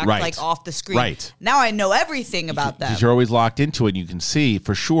what they act like off the screen. Right. Now I know everything about them. Because you're always locked into it and you can see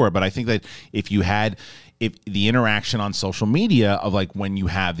for sure. But I think that if the interaction on social media of like when you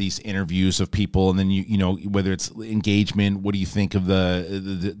have these interviews of people and then you know whether it's engagement, what do you think of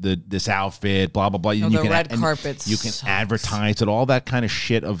this outfit, blah blah blah. The red carpets. You can advertise it, all that kind of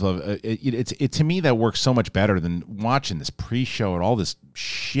shit. It to me that works so much better than watching this pre-show and all this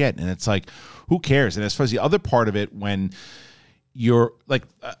shit. And it's like, who cares? And as far as the other part of it, when you're like.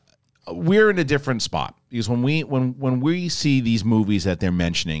 We're in a different spot because when we see these movies that they're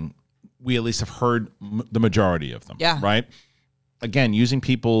mentioning, we at least have heard the majority of them. Yeah. Right. Again, using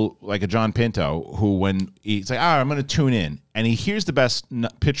people like a John Pinto, who when he's like, I'm going to tune in, and he hears the best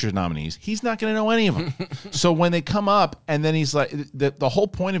picture nominees, he's not going to know any of them. So when they come up, and then he's like, the whole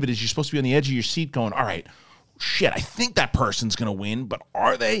point of it is you're supposed to be on the edge of your seat going, all right, shit, I think that person's going to win, but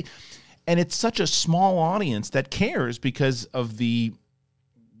are they? And it's such a small audience that cares because of the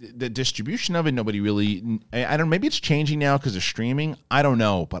distribution of it. Nobody really, I don't, maybe it's changing now because of streaming. I don't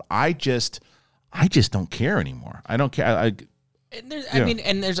know, but I just don't care anymore. I don't care.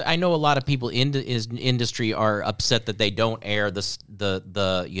 I know a lot of people in the industry are upset that they don't air the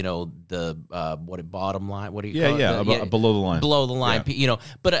bottom line. What do you call it? Below the line. Below the line,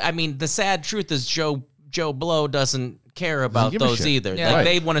 But I mean, the sad truth is Joe Joe Blow doesn't care about give a those shit. either. Yeah. Like, Right.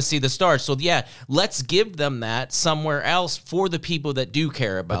 they want to see the stars. So yeah, let's give them that somewhere else for the people that do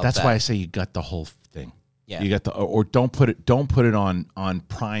care about But that's that. why I say you got the whole thing. Yeah. You got the or don't put it on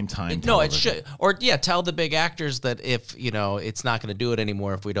prime time. No, it television. should. Or yeah, tell the big actors that if it's not going to do it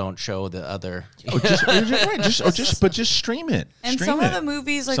anymore if we don't show the other. Just stream it. And Stream some of it the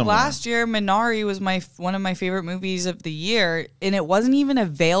movies, like somewhere. last year, Minari was one of my favorite movies of the year, and it wasn't even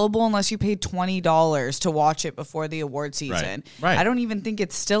available unless you paid $20 to watch it before the award season. Right. I don't even think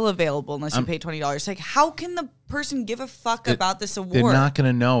it's still available unless you pay $20. Like, how can the person give a fuck about this award? They're not going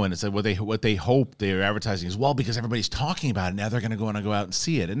to know, and it's like what they hope they're advertising is because everybody's talking about it now. They're going to go out and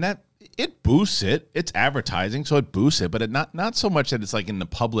see it, and that it boosts it. It's advertising, so it boosts it, but it not so much that it's like in the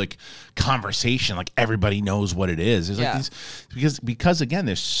public conversation, like everybody knows what it is. It's like these because again,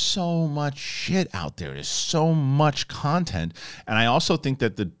 there's so much shit out there. There's so much content, and I also think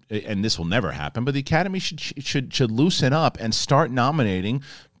that and this will never happen, but the Academy should loosen up and start nominating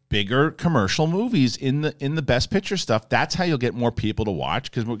bigger commercial movies in the Best Picture stuff. That's how you'll get more people to watch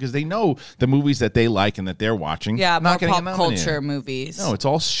because they know the movies that they like and that they're watching. Yeah, not more getting pop nominated. culture movies. No, it's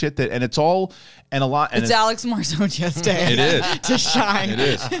all shit and it's all and a lot. And it's Alex Marzone's day. It is to shine. It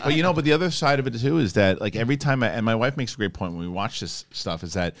is. But the other side of it too is that like every time and my wife makes a great point when we watch this stuff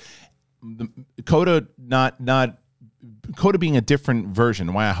is that Coda Coda being a different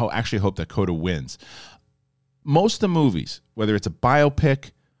version. Why I actually hope that Coda wins. Most of the movies, whether it's a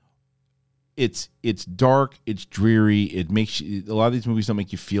biopic, it's dark, it's dreary. It makes you, a lot of these movies don't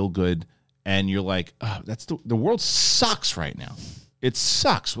make you feel good, and you're like, oh, that's the world sucks right now. It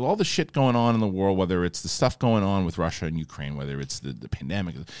sucks with all the shit going on in the world, whether it's the stuff going on with Russia and Ukraine, whether it's the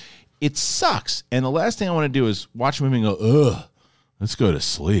pandemic. It sucks. And the last thing I want to do is watch a movie and go, ugh, let's go to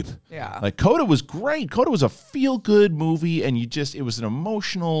sleep. Yeah. Like Coda was great. Coda was a feel-good movie, and it was an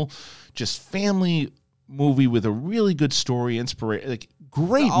emotional, just family movie with a really good story, inspiration, like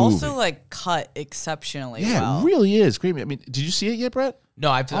great movie. Also, like cut exceptionally well. Yeah, it really is great. I mean, did you see it yet, Brett? No,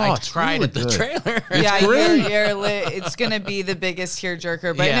 I it's cried really at the good. trailer. Yeah, great. it's gonna be the biggest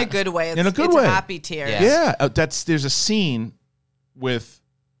tearjerker, but in Yeah. a good way. It's, In a good it's way. a happy tear. Yeah. Yeah, there's a scene with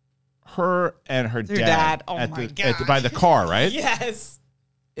her and her Their dad, dad. Oh my by the car, right? Yes.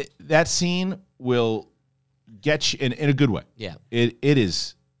 That scene will get you in a good way. Yeah. It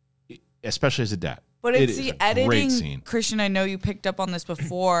is, especially as a dad. But It it's is the a great editing, scene. Christian. I know you picked up on this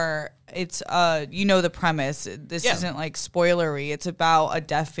before. It's the premise. This Yeah. isn't like spoilery. It's about a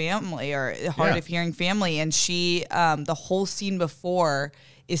deaf family or a hard Yeah. of hearing family, and she, the whole scene before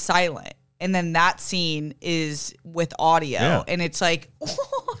is silent, and then that scene is with audio, Yeah. and it's like,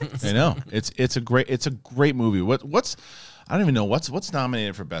 I know it's a great movie. What's I don't even know what's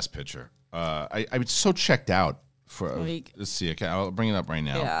nominated for Best Picture. I was so checked out for let's see. Okay, I'll bring it up right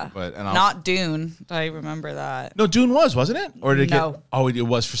now. yeah, but not Dune. I remember that. No, Dune wasn't it? Or did it No. get? Oh, it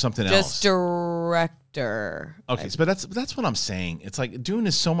was for something Just else. director. Okay, but that's what I'm saying. It's like Dune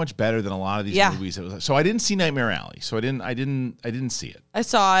is so much better than a lot of these Yeah. movies. So I didn't see Nightmare Alley. So I didn't see it. I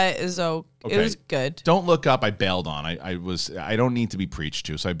saw it. It was Okay. It was good. Don't Look Up. I bailed on. I don't need to be preached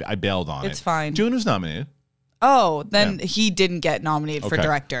to. So I bailed on it. It's fine. Dune was nominated. Oh, then he didn't get nominated for Okay.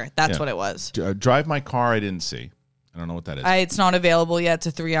 director. That's Yeah. what it was. Drive My Car. I didn't see. I don't know what that is. It's not available yet. It's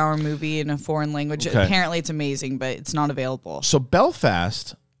a 3-hour movie in a foreign language. Okay. Apparently, it's amazing, but it's not available. So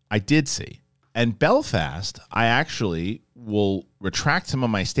Belfast, I did see. And Belfast, I actually will retract some of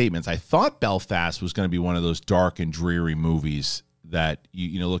my statements. I thought Belfast was going to be one of those dark and dreary movies that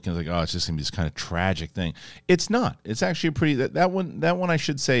you looking like, oh, it's just going to be this kind of tragic thing. It's not. It's actually a pretty that one I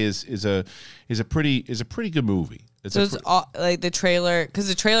should say is a pretty good movie. It's So it's like the trailer, because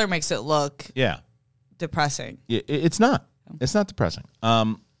the trailer makes it look yeah. depressing. It's not. It's not depressing.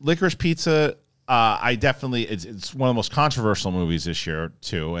 Licorice Pizza. I definitely it's one of the most controversial movies this year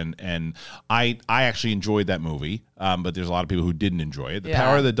too, and I actually enjoyed that movie. But there's a lot of people who didn't enjoy it. The Yeah.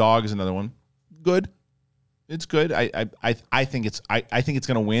 Power of the Dog is another one. Good. It's good. I think it's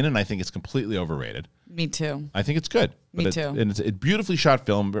going to win, and I think it's completely overrated. Me too. I think it's good. Me But too. And it's a beautifully shot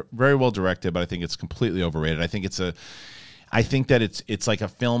film, very well directed, but I think it's completely overrated. I think that it's like a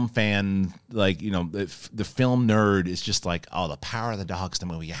film fan, like, the film nerd is just like, oh, The Power of the Dog's the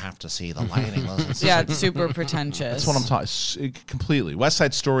movie you have to see. The lighting. Yeah, it's super pretentious. That's what I'm talking. Completely. West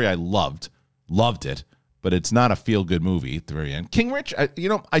Side Story, I loved it, but it's not a feel-good movie at the very end. King Richard,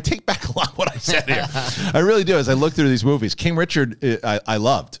 I take back a lot of what I said here. I really do. As I look through these movies, King Richard, I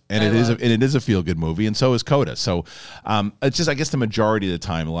loved, and it is a feel-good movie, and so is Coda. So it's just, I guess, the majority of the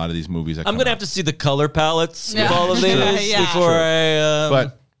time, a lot of these movies. I'm gonna have to see the color palettes Yeah. of all of these Yeah. before I.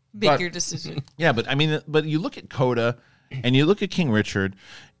 But Make your decision. yeah, but I mean, but you look at Coda, and you look at King Richard,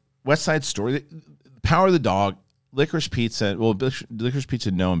 West Side Story. Power of the Dog, Licorice Pizza. Well, Licorice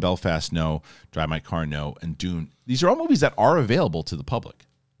Pizza, no, and Belfast, no. Drive My Car, no, and Dune. These are all movies that are available to the public.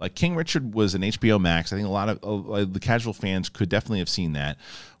 Like King Richard was an HBO Max. I think a lot of the casual fans could definitely have seen that.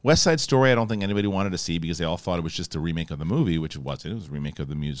 West Side Story, I don't think anybody wanted to see because they all thought it was just a remake of the movie, which it wasn't. It was a remake of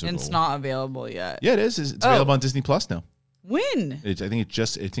the musical. And it's not available yet. Yeah, it is. It's available on Disney Plus now. When? I think it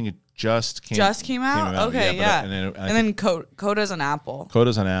just came. Just came out? Okay, yeah. And then Coda's on Apple.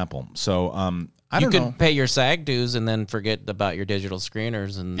 Coda's on Apple. So I don't know. You can pay your SAG dues and then forget about your digital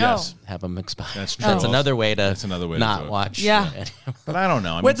screeners and have them expire. That's true. That's another way to not watch. Yeah. But I don't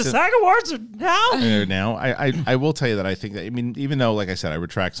know. Wait, the SAG Awards are now? Now, I will tell you that I think that, I mean, even though, like I said, I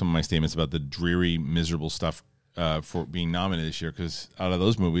retract some of my statements about the dreary, miserable stuff for being nominated this year, because out of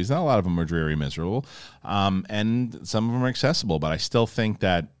those movies, not a lot of them are dreary, miserable, and some of them are accessible. But I still think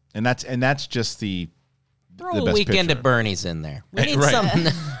that, and that's just the throw the a best Weekend picture. at Bernie's in there. We need Right. something.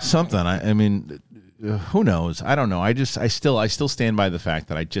 Something. I mean, who knows? I don't know. I still stand by the fact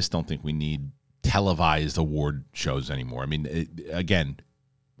that I just don't think we need televised award shows anymore. I mean, again,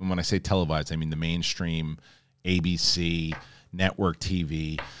 when I say televised, I mean the mainstream ABC network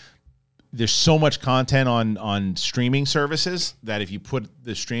TV. There's so much content on streaming services that if you put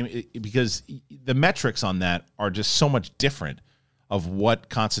the stream, because the metrics on that are just so much different of what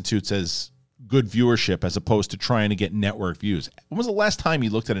constitutes as good viewership as opposed to trying to get network views. When was the last time you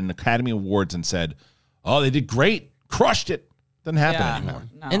looked at an Academy Awards and said, "Oh, they did great, crushed it"? Doesn't happen anymore.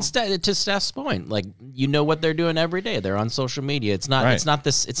 No. Instead, to Steph's point, like you know what they're doing every day. They're on social media. It's not. Right.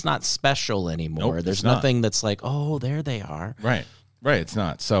 It's not special anymore. Nope, There's it's not. nothing that's like, oh, there they are. Right. It's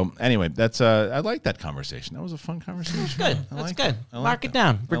not. So anyway, that's I like that conversation. That was a fun conversation. Good. I That's like good. I like Mark that. it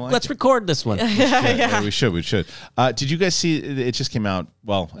down. I like Let's it. record this one. Yeah, we should. Did you guys see? It just came out.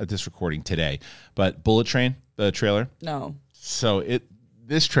 Well, at this recording today, but Bullet Train, the trailer. No. So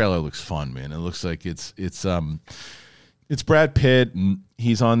this trailer looks fun, man. It looks like it's Brad Pitt, and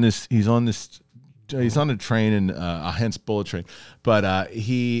he's on a train, and hence Bullet Train. But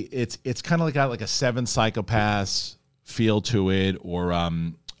it's kind of like got like a Seven Psychopaths feel to it, or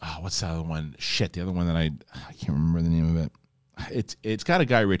what's the other one? Shit, the other one that I can't remember the name of it. It's got a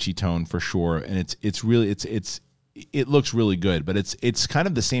Guy Ritchie tone for sure, and it looks really good. But it's kind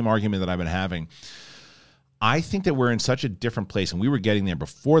of the same argument that I've been having. I think that we're in such a different place, and we were getting there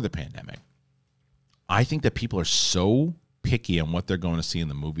before the pandemic. I think that people are so picky on what they're going to see in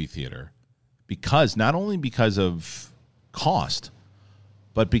the movie theater not only because of cost,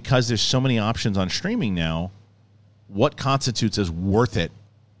 but because there's so many options on streaming now. What constitutes as worth it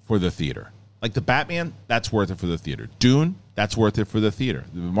for the theater? Like the Batman, that's worth it for the theater. Dune, that's worth it for the theater.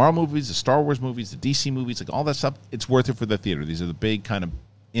 The Marvel movies, the Star Wars movies, the DC movies, like all that stuff, it's worth it for the theater. These are the big kind of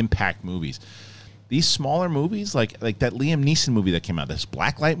impact movies. These smaller movies, like that Liam Neeson movie that came out, this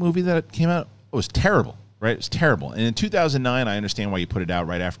Blacklight movie that came out, it was terrible, right? It was terrible. And in 2009, I understand why you put it out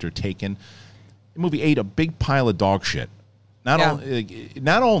right after Taken. The movie ate a big pile of dog shit. Not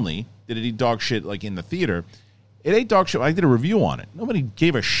only did it eat dog shit like in the theater, it ate dog shit. I did a review on it. Nobody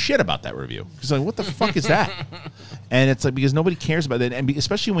gave a shit about that review. Because like, what the fuck is that? And it's like, because nobody cares about it. And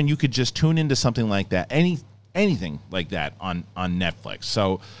especially when you could just tune into something like that, anything like that on Netflix.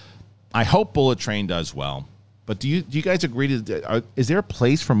 So I hope Bullet Train does well. But do you guys agree is there a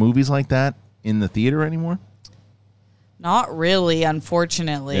place for movies like that in the theater anymore? Not really,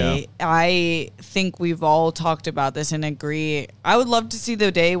 unfortunately. Yeah. I think we've all talked about this and agree. I would love to see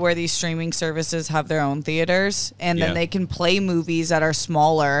the day where these streaming services have their own theaters and then they can play movies that are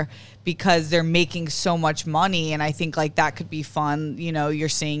smaller because they're making so much money. And I think like that could be fun. You know, you're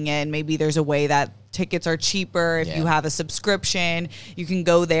seeing it and maybe there's a way that tickets are cheaper. If you have a subscription, you can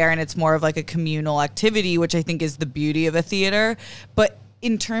go there and it's more of like a communal activity, which I think is the beauty of a theater. But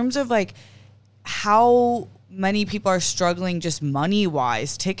in terms of like how many people are struggling just money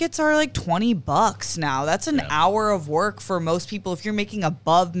wise, tickets are like $20 now. That's an hour of work for most people if you're making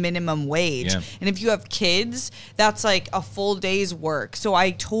above minimum wage. And if you have kids, that's like a full day's work. So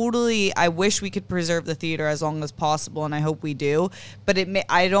I wish we could preserve the theater as long as possible, and I hope we do. But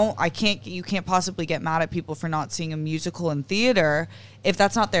you can't possibly get mad at people for not seeing a musical in theater if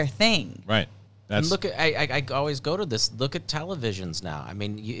that's not their thing. Right. And look at I always go to this. Look at televisions now. I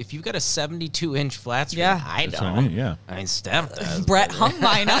mean, if you've got a 72-inch flat screen, I don't. I mean, Steph does. Brett hung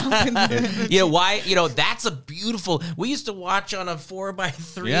mine up. Why? That's a beautiful. We used to watch on a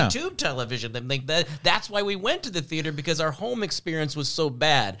 4x3 tube television. That's why we went to the theater, because our home experience was so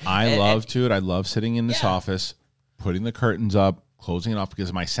bad. I love sitting in this office, putting the curtains up, closing it off because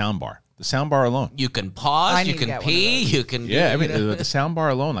of my sound bar. The sound bar alone. You can pause, you can pee, you can the sound bar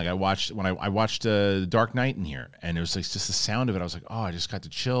alone. Like I watched Dark Knight in here, and it was like just the sound of it. I was like, oh, I just got to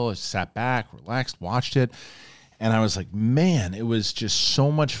chill. I sat back, relaxed, watched it, and I was like, man, it was just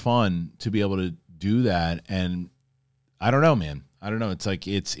so much fun to be able to do that. And I don't know, man. I don't know. It's like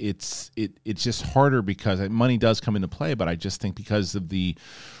it's just harder because money does come into play, but I just think because of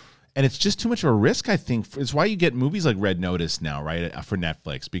and it's just too much of a risk, I think. It's why you get movies like Red Notice now, right, for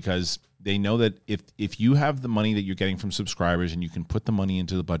Netflix, because they know that if you have the money that you're getting from subscribers and you can put the money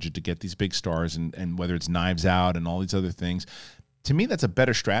into the budget to get these big stars and whether it's Knives Out and all these other things, to me, that's a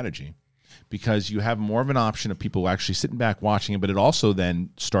better strategy because you have more of an option of people actually sitting back watching it, but it also then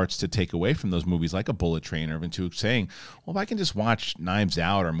starts to take away from those movies like a Bullet Train or even saying, well, if I can just watch Knives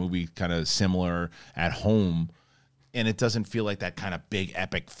Out or a movie kind of similar at home, and it doesn't feel like that kind of big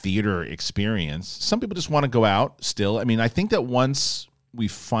epic theater experience. Some people just want to go out still. I mean, I think that once we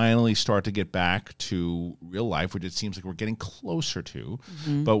finally start to get back to real life, which it seems like we're getting closer to,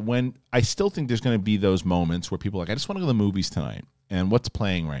 but when I still think there's going to be those moments where people are like, I just want to go to the movies tonight. And what's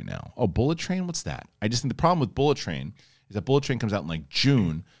playing right now? Oh, Bullet Train? What's that? I just think the problem with Bullet Train is that Bullet Train comes out in like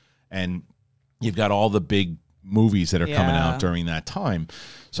June, and you've got all the big movies that are coming out during that time.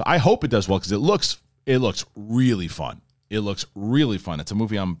 So I hope it does well because it looks really fun. It looks really fun. It's a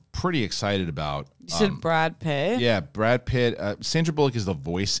movie I'm pretty excited about. You said Brad Pitt? Yeah, Brad Pitt. Sandra Bullock is the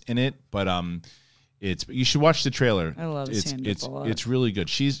voice in it, but you should watch the trailer. I love Sandra Bullock. It's really good.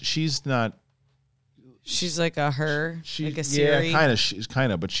 She's not. She's like like a Siri. Yeah, kind of. She's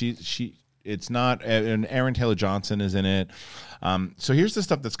kind of, but it's not. And Aaron Taylor Johnson is in it. So here's the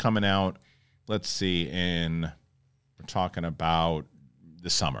stuff that's coming out. Let's see. We're talking about the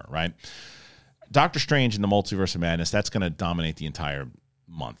summer, right? Doctor Strange and the Multiverse of Madness, that's going to dominate the entire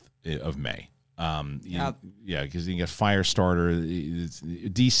month of May. Yeah, because you get Firestarter,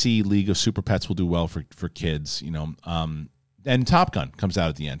 DC League of Super Pets will do well for kids, and Top Gun comes out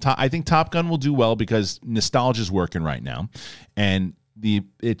at the end. I think Top Gun will do well because nostalgia is working right now, and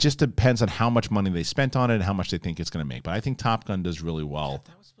it just depends on how much money they spent on it and how much they think it's going to make. But I think Top Gun does really well.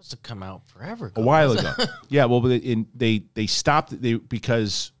 That was supposed to come out forever ago. A while ago. Yeah, well, they stopped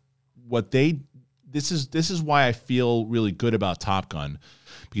because what they. This is why I feel really good about Top Gun,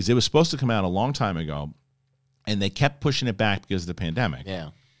 because it was supposed to come out a long time ago, and they kept pushing it back because of the pandemic.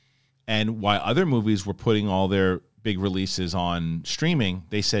 Yeah. And while other movies were putting all their big releases on streaming,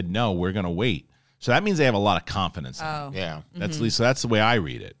 they said, no, we're going to wait. So that means they have a lot of confidence in it. Yeah. So that's the way I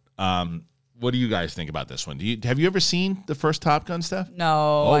read it. What do you guys think about this one? Have you ever seen the first Top Gun, Steph?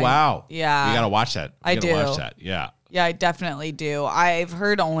 No. Oh, wow. Yeah. You got to watch that. I do. Watch that. Yeah. Yeah, I definitely do. I've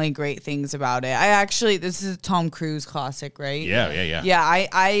heard only great things about it. This is a Tom Cruise classic, right? Yeah. Yeah,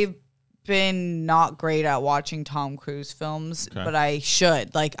 I've been not great at watching Tom Cruise films, but I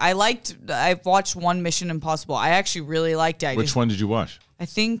should. I've watched one Mission Impossible. I actually really liked it. Which one did you watch? I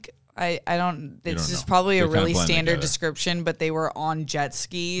think I don't. It's just know. probably They're a really standard together. description, but they were on jet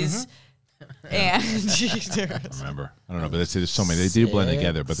skis. And I remember. I don't know, but there's so many. They do blend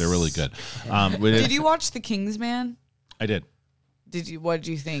together, but they're really good. Did you watch The Kingsman? I did. What did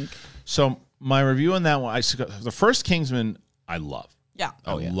you think? So my review on that one, the first Kingsman, I love. Yeah.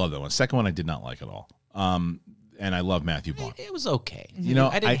 I love that one. Second one, I did not like at all. And I love Matthew Vaughn. It was okay.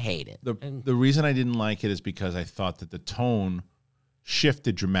 I didn't hate it. The reason I didn't like it is because I thought that the tone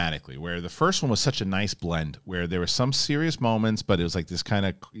shifted dramatically, where the first one was such a nice blend where there were some serious moments, but it was like this kind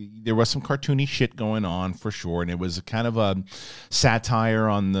of, there was some cartoony shit going on for sure. And it was kind of a satire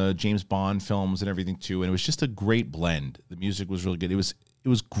on the James Bond films and everything too. And it was just a great blend. The music was really good. It was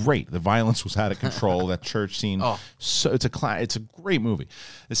great. The violence was out of control. That church scene. So it's a great movie.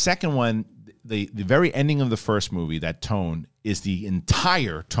 The second one, the very ending of the first movie, that tone is the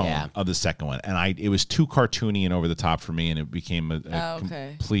entire tone of the second one, and it was too cartoony and over the top for me, and it became a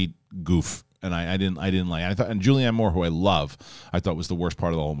complete goof. And I didn't like it. I thought, and Julianne Moore, who I love, I thought was the worst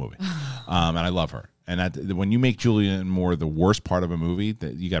part of the whole movie. And I love her. And when you make Julianne Moore the worst part of a movie,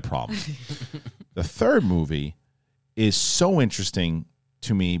 you got problems. The third movie is so interesting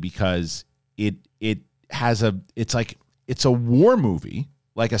to me because it's a war movie,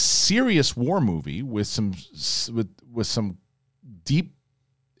 like a serious war movie with some deep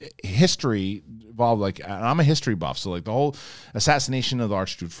history involved. Like, I'm a history buff, so like the whole assassination of the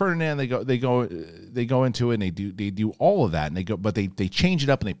Archduke Ferdinand, they go into it, and they do all of that, and but they change it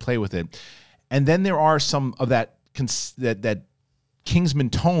up and they play with it, and then there are some of that Kingsman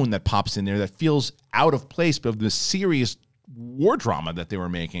tone that pops in there that feels out of place, but of the serious war drama that they were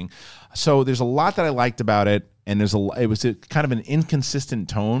making. So there's a lot that I liked about it, and it was kind of an inconsistent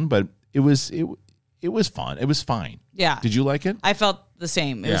tone, but it was it was fun. It was fine. Yeah. Did you like it? I felt the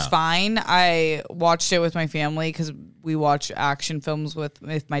same. It was fine. I watched it with my family because we watch action films with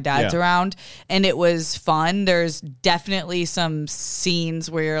if my dad's around, and it was fun. There's definitely some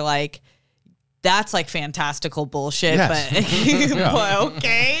scenes where you're like, that's like fantastical bullshit, but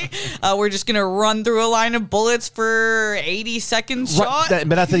okay. We're just going to run through a line of bullets for 80 seconds shot.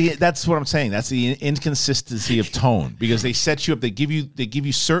 That's what I'm saying. That's the inconsistency of tone, because they set you up. They give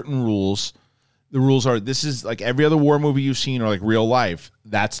you certain rules. The rules are, this is like every other war movie you've seen or like real life.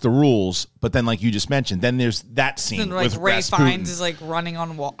 That's the rules. But then, like you just mentioned, then there's that scene and like with Ray Fiennes is like running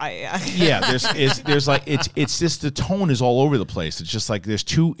on wall. There's like it's just the tone is all over the place. It's just like it's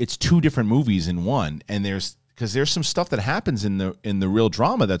two different movies in one, and there's some stuff that happens in the real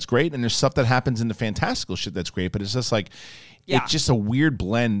drama that's great, and there's stuff that happens in the fantastical shit that's great. But it's just like. Yeah. It's just a weird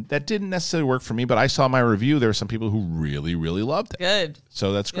blend that didn't necessarily work for me, but I saw my review. There were some people who really, really loved it. Good.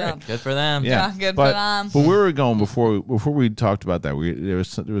 So that's great. Yeah. Good for them. Yeah, good for them. But where were we going before we talked about that?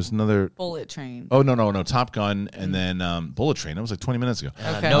 There was another Bullet Train. Oh no, Top Gun, and then Bullet Train. That was like 20 minutes ago.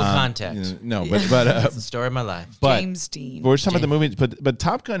 Okay. No context. No, but that's the story of my life. But James Dean. We're talking about the movie, but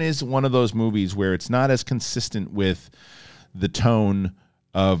Top Gun is one of those movies where it's not as consistent with the tone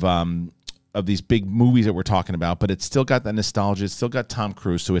of these big movies that we're talking about, but it's still got that nostalgia. It's still got Tom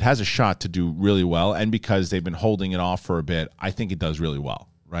Cruise, so it has a shot to do really well. And because they've been holding it off for a bit, I think it does really well,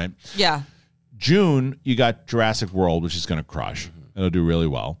 right? Yeah. June, you got Jurassic World, which is going to crush. It'll do really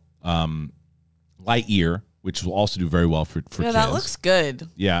well. Lightyear, which will also do very well for kids. That looks good.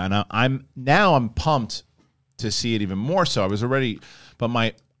 Yeah, and I'm pumped to see it even more so. I was already, but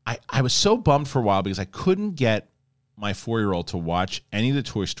I was so bummed for a while because I couldn't get my 4-year-old to watch any of the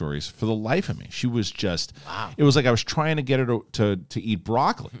Toy Stories for the life of me. She was just, It was like I was trying to get her to eat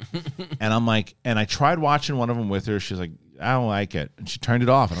broccoli. And I'm like, and I tried watching one of them with her. She's like, I don't like it. And she turned it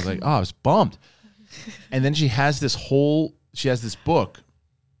off. And I was like, I was bummed. And then she has this book,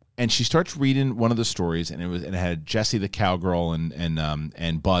 and she starts reading one of the stories, and it had Jessie the cowgirl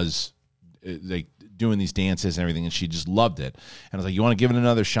and Buzz like doing these dances and everything, and she just loved it. And I was like, you want to give it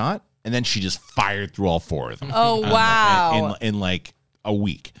another shot? And then she just fired through all 4 of them. Oh, wow. In like a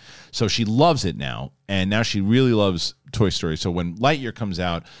week. So she loves it now. And now she really loves Toy Story. So when Lightyear comes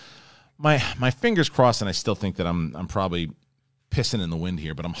out, my fingers crossed, and I still think that I'm probably pissing in the wind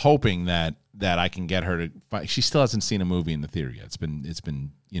here, but I'm hoping that I can get her to. She still hasn't seen a movie in the theater yet. It's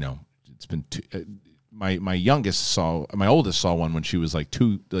been my youngest saw, my oldest saw one when she was like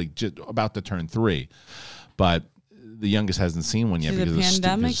 2, like just about to turn 3, but the youngest hasn't seen one yet because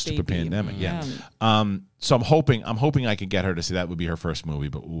of the stupid pandemic. Yeah. So I'm hoping I could get her to see that. Would be her first movie,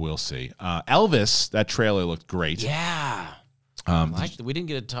 but we'll see. Elvis, that trailer looked great. Yeah. We didn't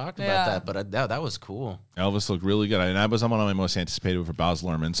get to talk about that, but that was cool. Elvis looked really good, and that was one of my most anticipated for Baz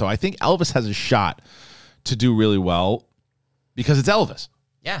Luhrmann. So I think Elvis has a shot to do really well because it's Elvis.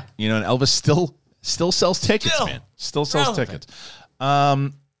 Yeah. And Elvis still sells tickets, man. Still sells tickets.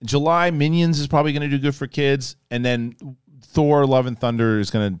 July, Minions is probably going to do good for kids, and then Thor: Love and Thunder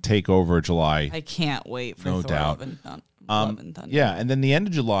is going to take over July. I can't wait for no Thor: doubt. Love and Thunder. Yeah, and then the end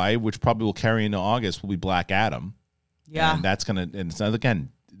of July, which probably will carry into August, will be Black Adam. Yeah, and that's going to, and it's again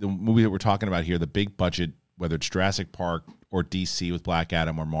the movie that we're talking about here, the big budget, whether it's Jurassic Park or DC with Black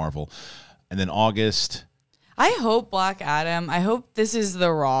Adam or Marvel, and then August. I hope Black Adam. I hope this is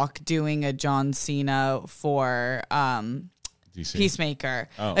The Rock doing a John Cena for DC. Peacemaker.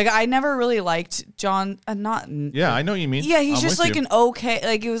 Oh. Like I never really liked John. Yeah, I know what you mean. Yeah, he's just like an okay.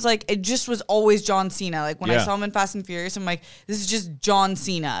 Like it was like it just was always John Cena. Like when I saw him in Fast and Furious, I'm like, this is just John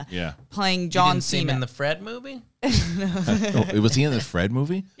Cena. Yeah, playing John Cena. See him in the Fred movie. Was he in the Fred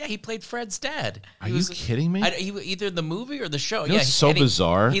movie? Yeah, he played Fred's dad. Are you kidding me? Either the movie or the show. It's so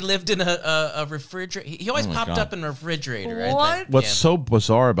bizarre. He lived in a refrigerator. He always popped up in a refrigerator. What? What's so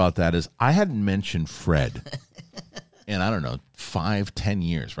bizarre about that is I hadn't mentioned Fred in, I don't know, 5-10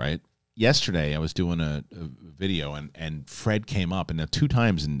 years, right? Yesterday I was doing a video and Fred came up, and 2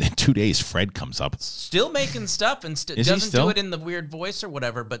 times in 2 days Fred comes up. Still making stuff and doesn't do it in the weird voice or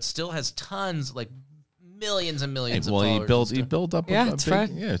whatever, but still has tons, like millions and millions of followers. He built up it's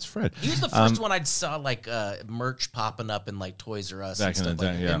Fred. Yeah, it's Fred. He was the first one I'd saw like merch popping up in like Toys R Us back and in stuff the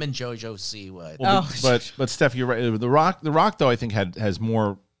day, like him and JoJo Siwa. Well, but Steph, you're right. The Rock though I think had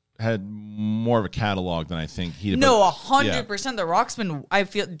more of a catalog than I think he did. No, 100%. The Rock's been. I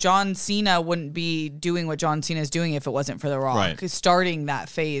feel John Cena wouldn't be doing what John Cena is doing if it wasn't for The Rock. Right. Starting that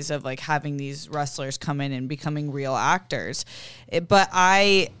phase of like having these wrestlers come in and becoming real actors. But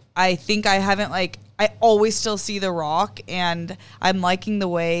I I think I haven't I always still see The Rock, and I'm liking the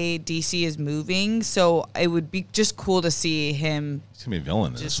way DC is moving. So it would be just cool to see him. He's gonna be a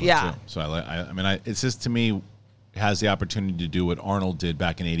villain in this one too. So I mean, it's just, to me, has the opportunity to do what Arnold did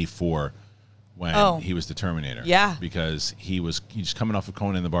back in '84 when he was the Terminator. Yeah, because he's coming off of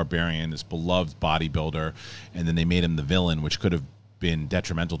Conan the Barbarian, this beloved bodybuilder, and then they made him the villain, which could have been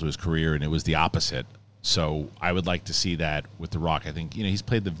detrimental to his career, and it was the opposite. So I would like to see that with The Rock. I think, he's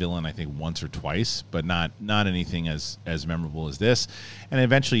played the villain, I think, once or twice, but not anything as memorable as this. And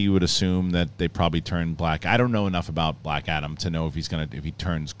eventually you would assume that they probably turn Black. I don't know enough about Black Adam to know if he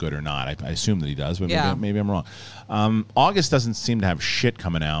turns good or not. I assume that he does, but maybe I'm wrong. August doesn't seem to have shit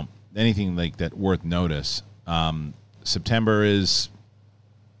coming out, anything like that worth notice. September is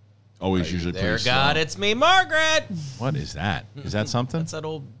always usually there, pretty God, slow. It's me, Margaret. What is that? Is that something? That's that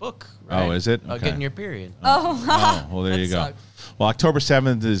old book. Right? Oh, is it? Okay. Getting your period. Oh, well, there you go. Sucks. Well, October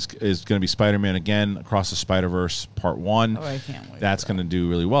 7th is going to be Spider-Man again, Across the Spider-Verse Part 1. Oh, I can't wait. That's going to do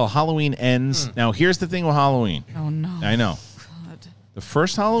really well. Halloween ends. Now, here's the thing with Halloween. Oh, no. I know. God. The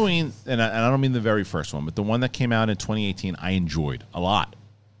first Halloween, and I don't mean the very first one, but the one that came out in 2018, I enjoyed a lot.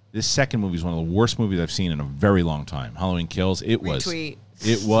 This second movie is one of the worst movies I've seen in a very long time. Halloween Kills. It was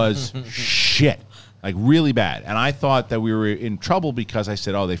shit. Like, really bad. And I thought that we were in trouble because I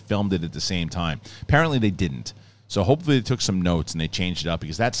said, they filmed it at the same time. Apparently they didn't. So hopefully they took some notes and they changed it up,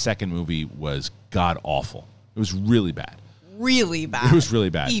 because that second movie was god-awful. It was really bad. Really bad. It was really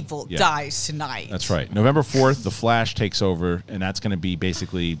bad. Evil dies tonight. That's right. November 4th, The Flash takes over, and that's going to be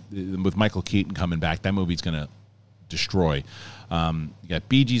basically, with Michael Keaton coming back, that movie's going to destroy. You got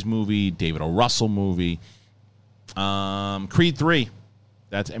Bee Gees movie, David O. Russell movie, Creed 3.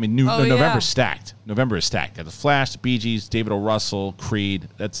 November's stacked. November is stacked. Got The Flash, the Bee Gees, David O. Russell, Creed.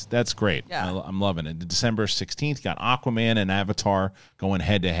 That's great. Yeah. I'm loving it. December 16th, got Aquaman and Avatar going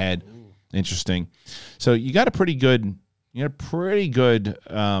head to head. Interesting. So you got a pretty good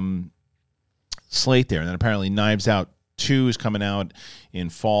slate there. And then apparently Knives Out 2 is coming out in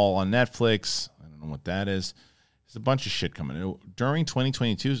fall on Netflix. I don't know what that is. There's a bunch of shit coming in. During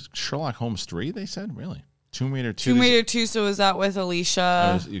 2022, Sherlock Holmes 3, they said? Really? Tomb Raider 2. Tomb Raider 2, so is that with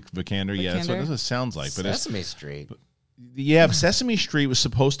Alicia Vikander? Yeah, that's what it sounds like. But Sesame Street. Sesame Street was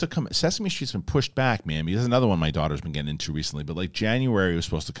supposed to come. Sesame Street's been pushed back, man. There's another one my daughter's been getting into recently. But like January was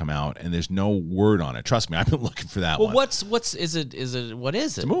supposed to come out, and there's no word on it. Trust me, I've been looking for that one. What is it? What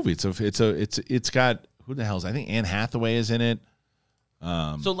is it? It's a movie. It's got, who the hell is? I think Anne Hathaway is in it.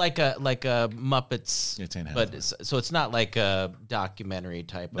 So like a Muppets, it's Anne but so it's not like a documentary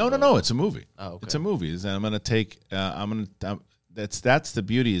type. No, it's a movie. Oh, okay. It's a movie. And I'm gonna take. That's the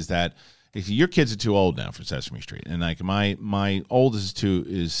beauty, is that your kids are too old now for Sesame Street, and like my oldest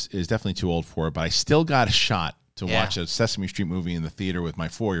is definitely too old for it, but I still got a shot to watch a Sesame Street movie in the theater with my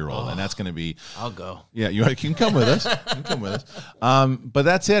 4-year-old, and that's going to be. I'll go. Yeah, you can come with us. But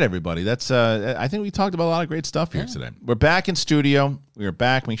that's it, everybody. That's I think we talked about a lot of great stuff here today. We're back in studio. We are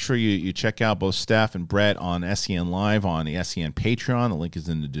back. Make sure you check out both Steph and Brett on SEN Live on the SEN Patreon. The link is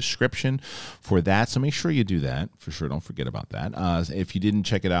in the description for that. So make sure you do that for sure. Don't forget about that. If you didn't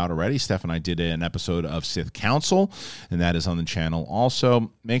check it out already, Steph and I did an episode of Sith Council, and that is on the channel.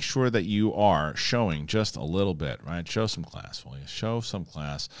 Also, make sure that you are showing just a little bit, right? Show some class, will you? Show some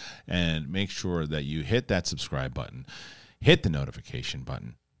class, and make sure that you hit that subscribe button, hit the notification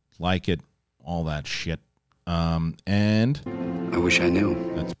button, like it, all that shit. And I wish I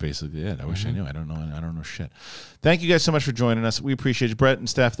knew. That's basically it. I wish I knew. I don't know shit. Thank you guys so much for joining us. We appreciate you. Brett and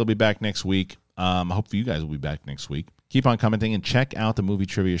Steph, they'll be back next week. Hopefully you guys will be back next week. Keep on commenting and check out the Movie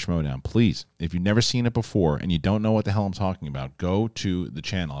Trivia Schmodown. Please, if you've never seen it before and you don't know what the hell I'm talking about, go to the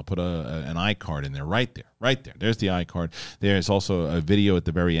channel. I'll put an iCard in there, right there. There's the iCard. There's also a video at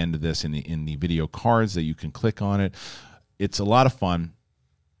the very end of this in the video cards that you can click on it. It's a lot of fun.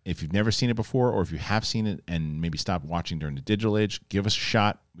 If you've never seen it before, or if you have seen it and maybe stopped watching during the digital age, give us a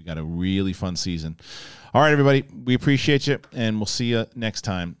shot. We got a really fun season. All right, everybody, we appreciate you, and we'll see you next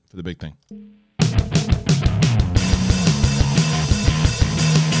time for the big thing.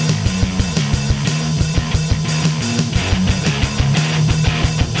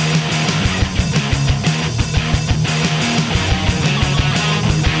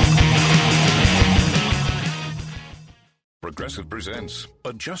 Progressive presents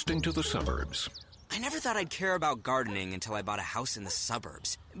Adjusting to the Suburbs. I never thought I'd care about gardening until I bought a house in the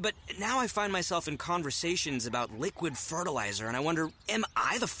suburbs. But now I find myself in conversations about liquid fertilizer, and I wonder, am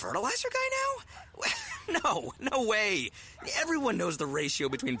I the fertilizer guy now? No way. Everyone knows the ratio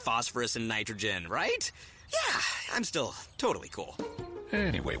between phosphorus and nitrogen, right? Yeah, I'm still totally cool.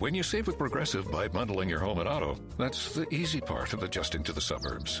 Anyway, when you save with Progressive by bundling your home and auto, that's the easy part of adjusting to the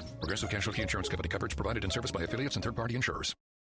suburbs. Progressive Casualty Insurance Company, coverage provided in service by affiliates and third-party insurers.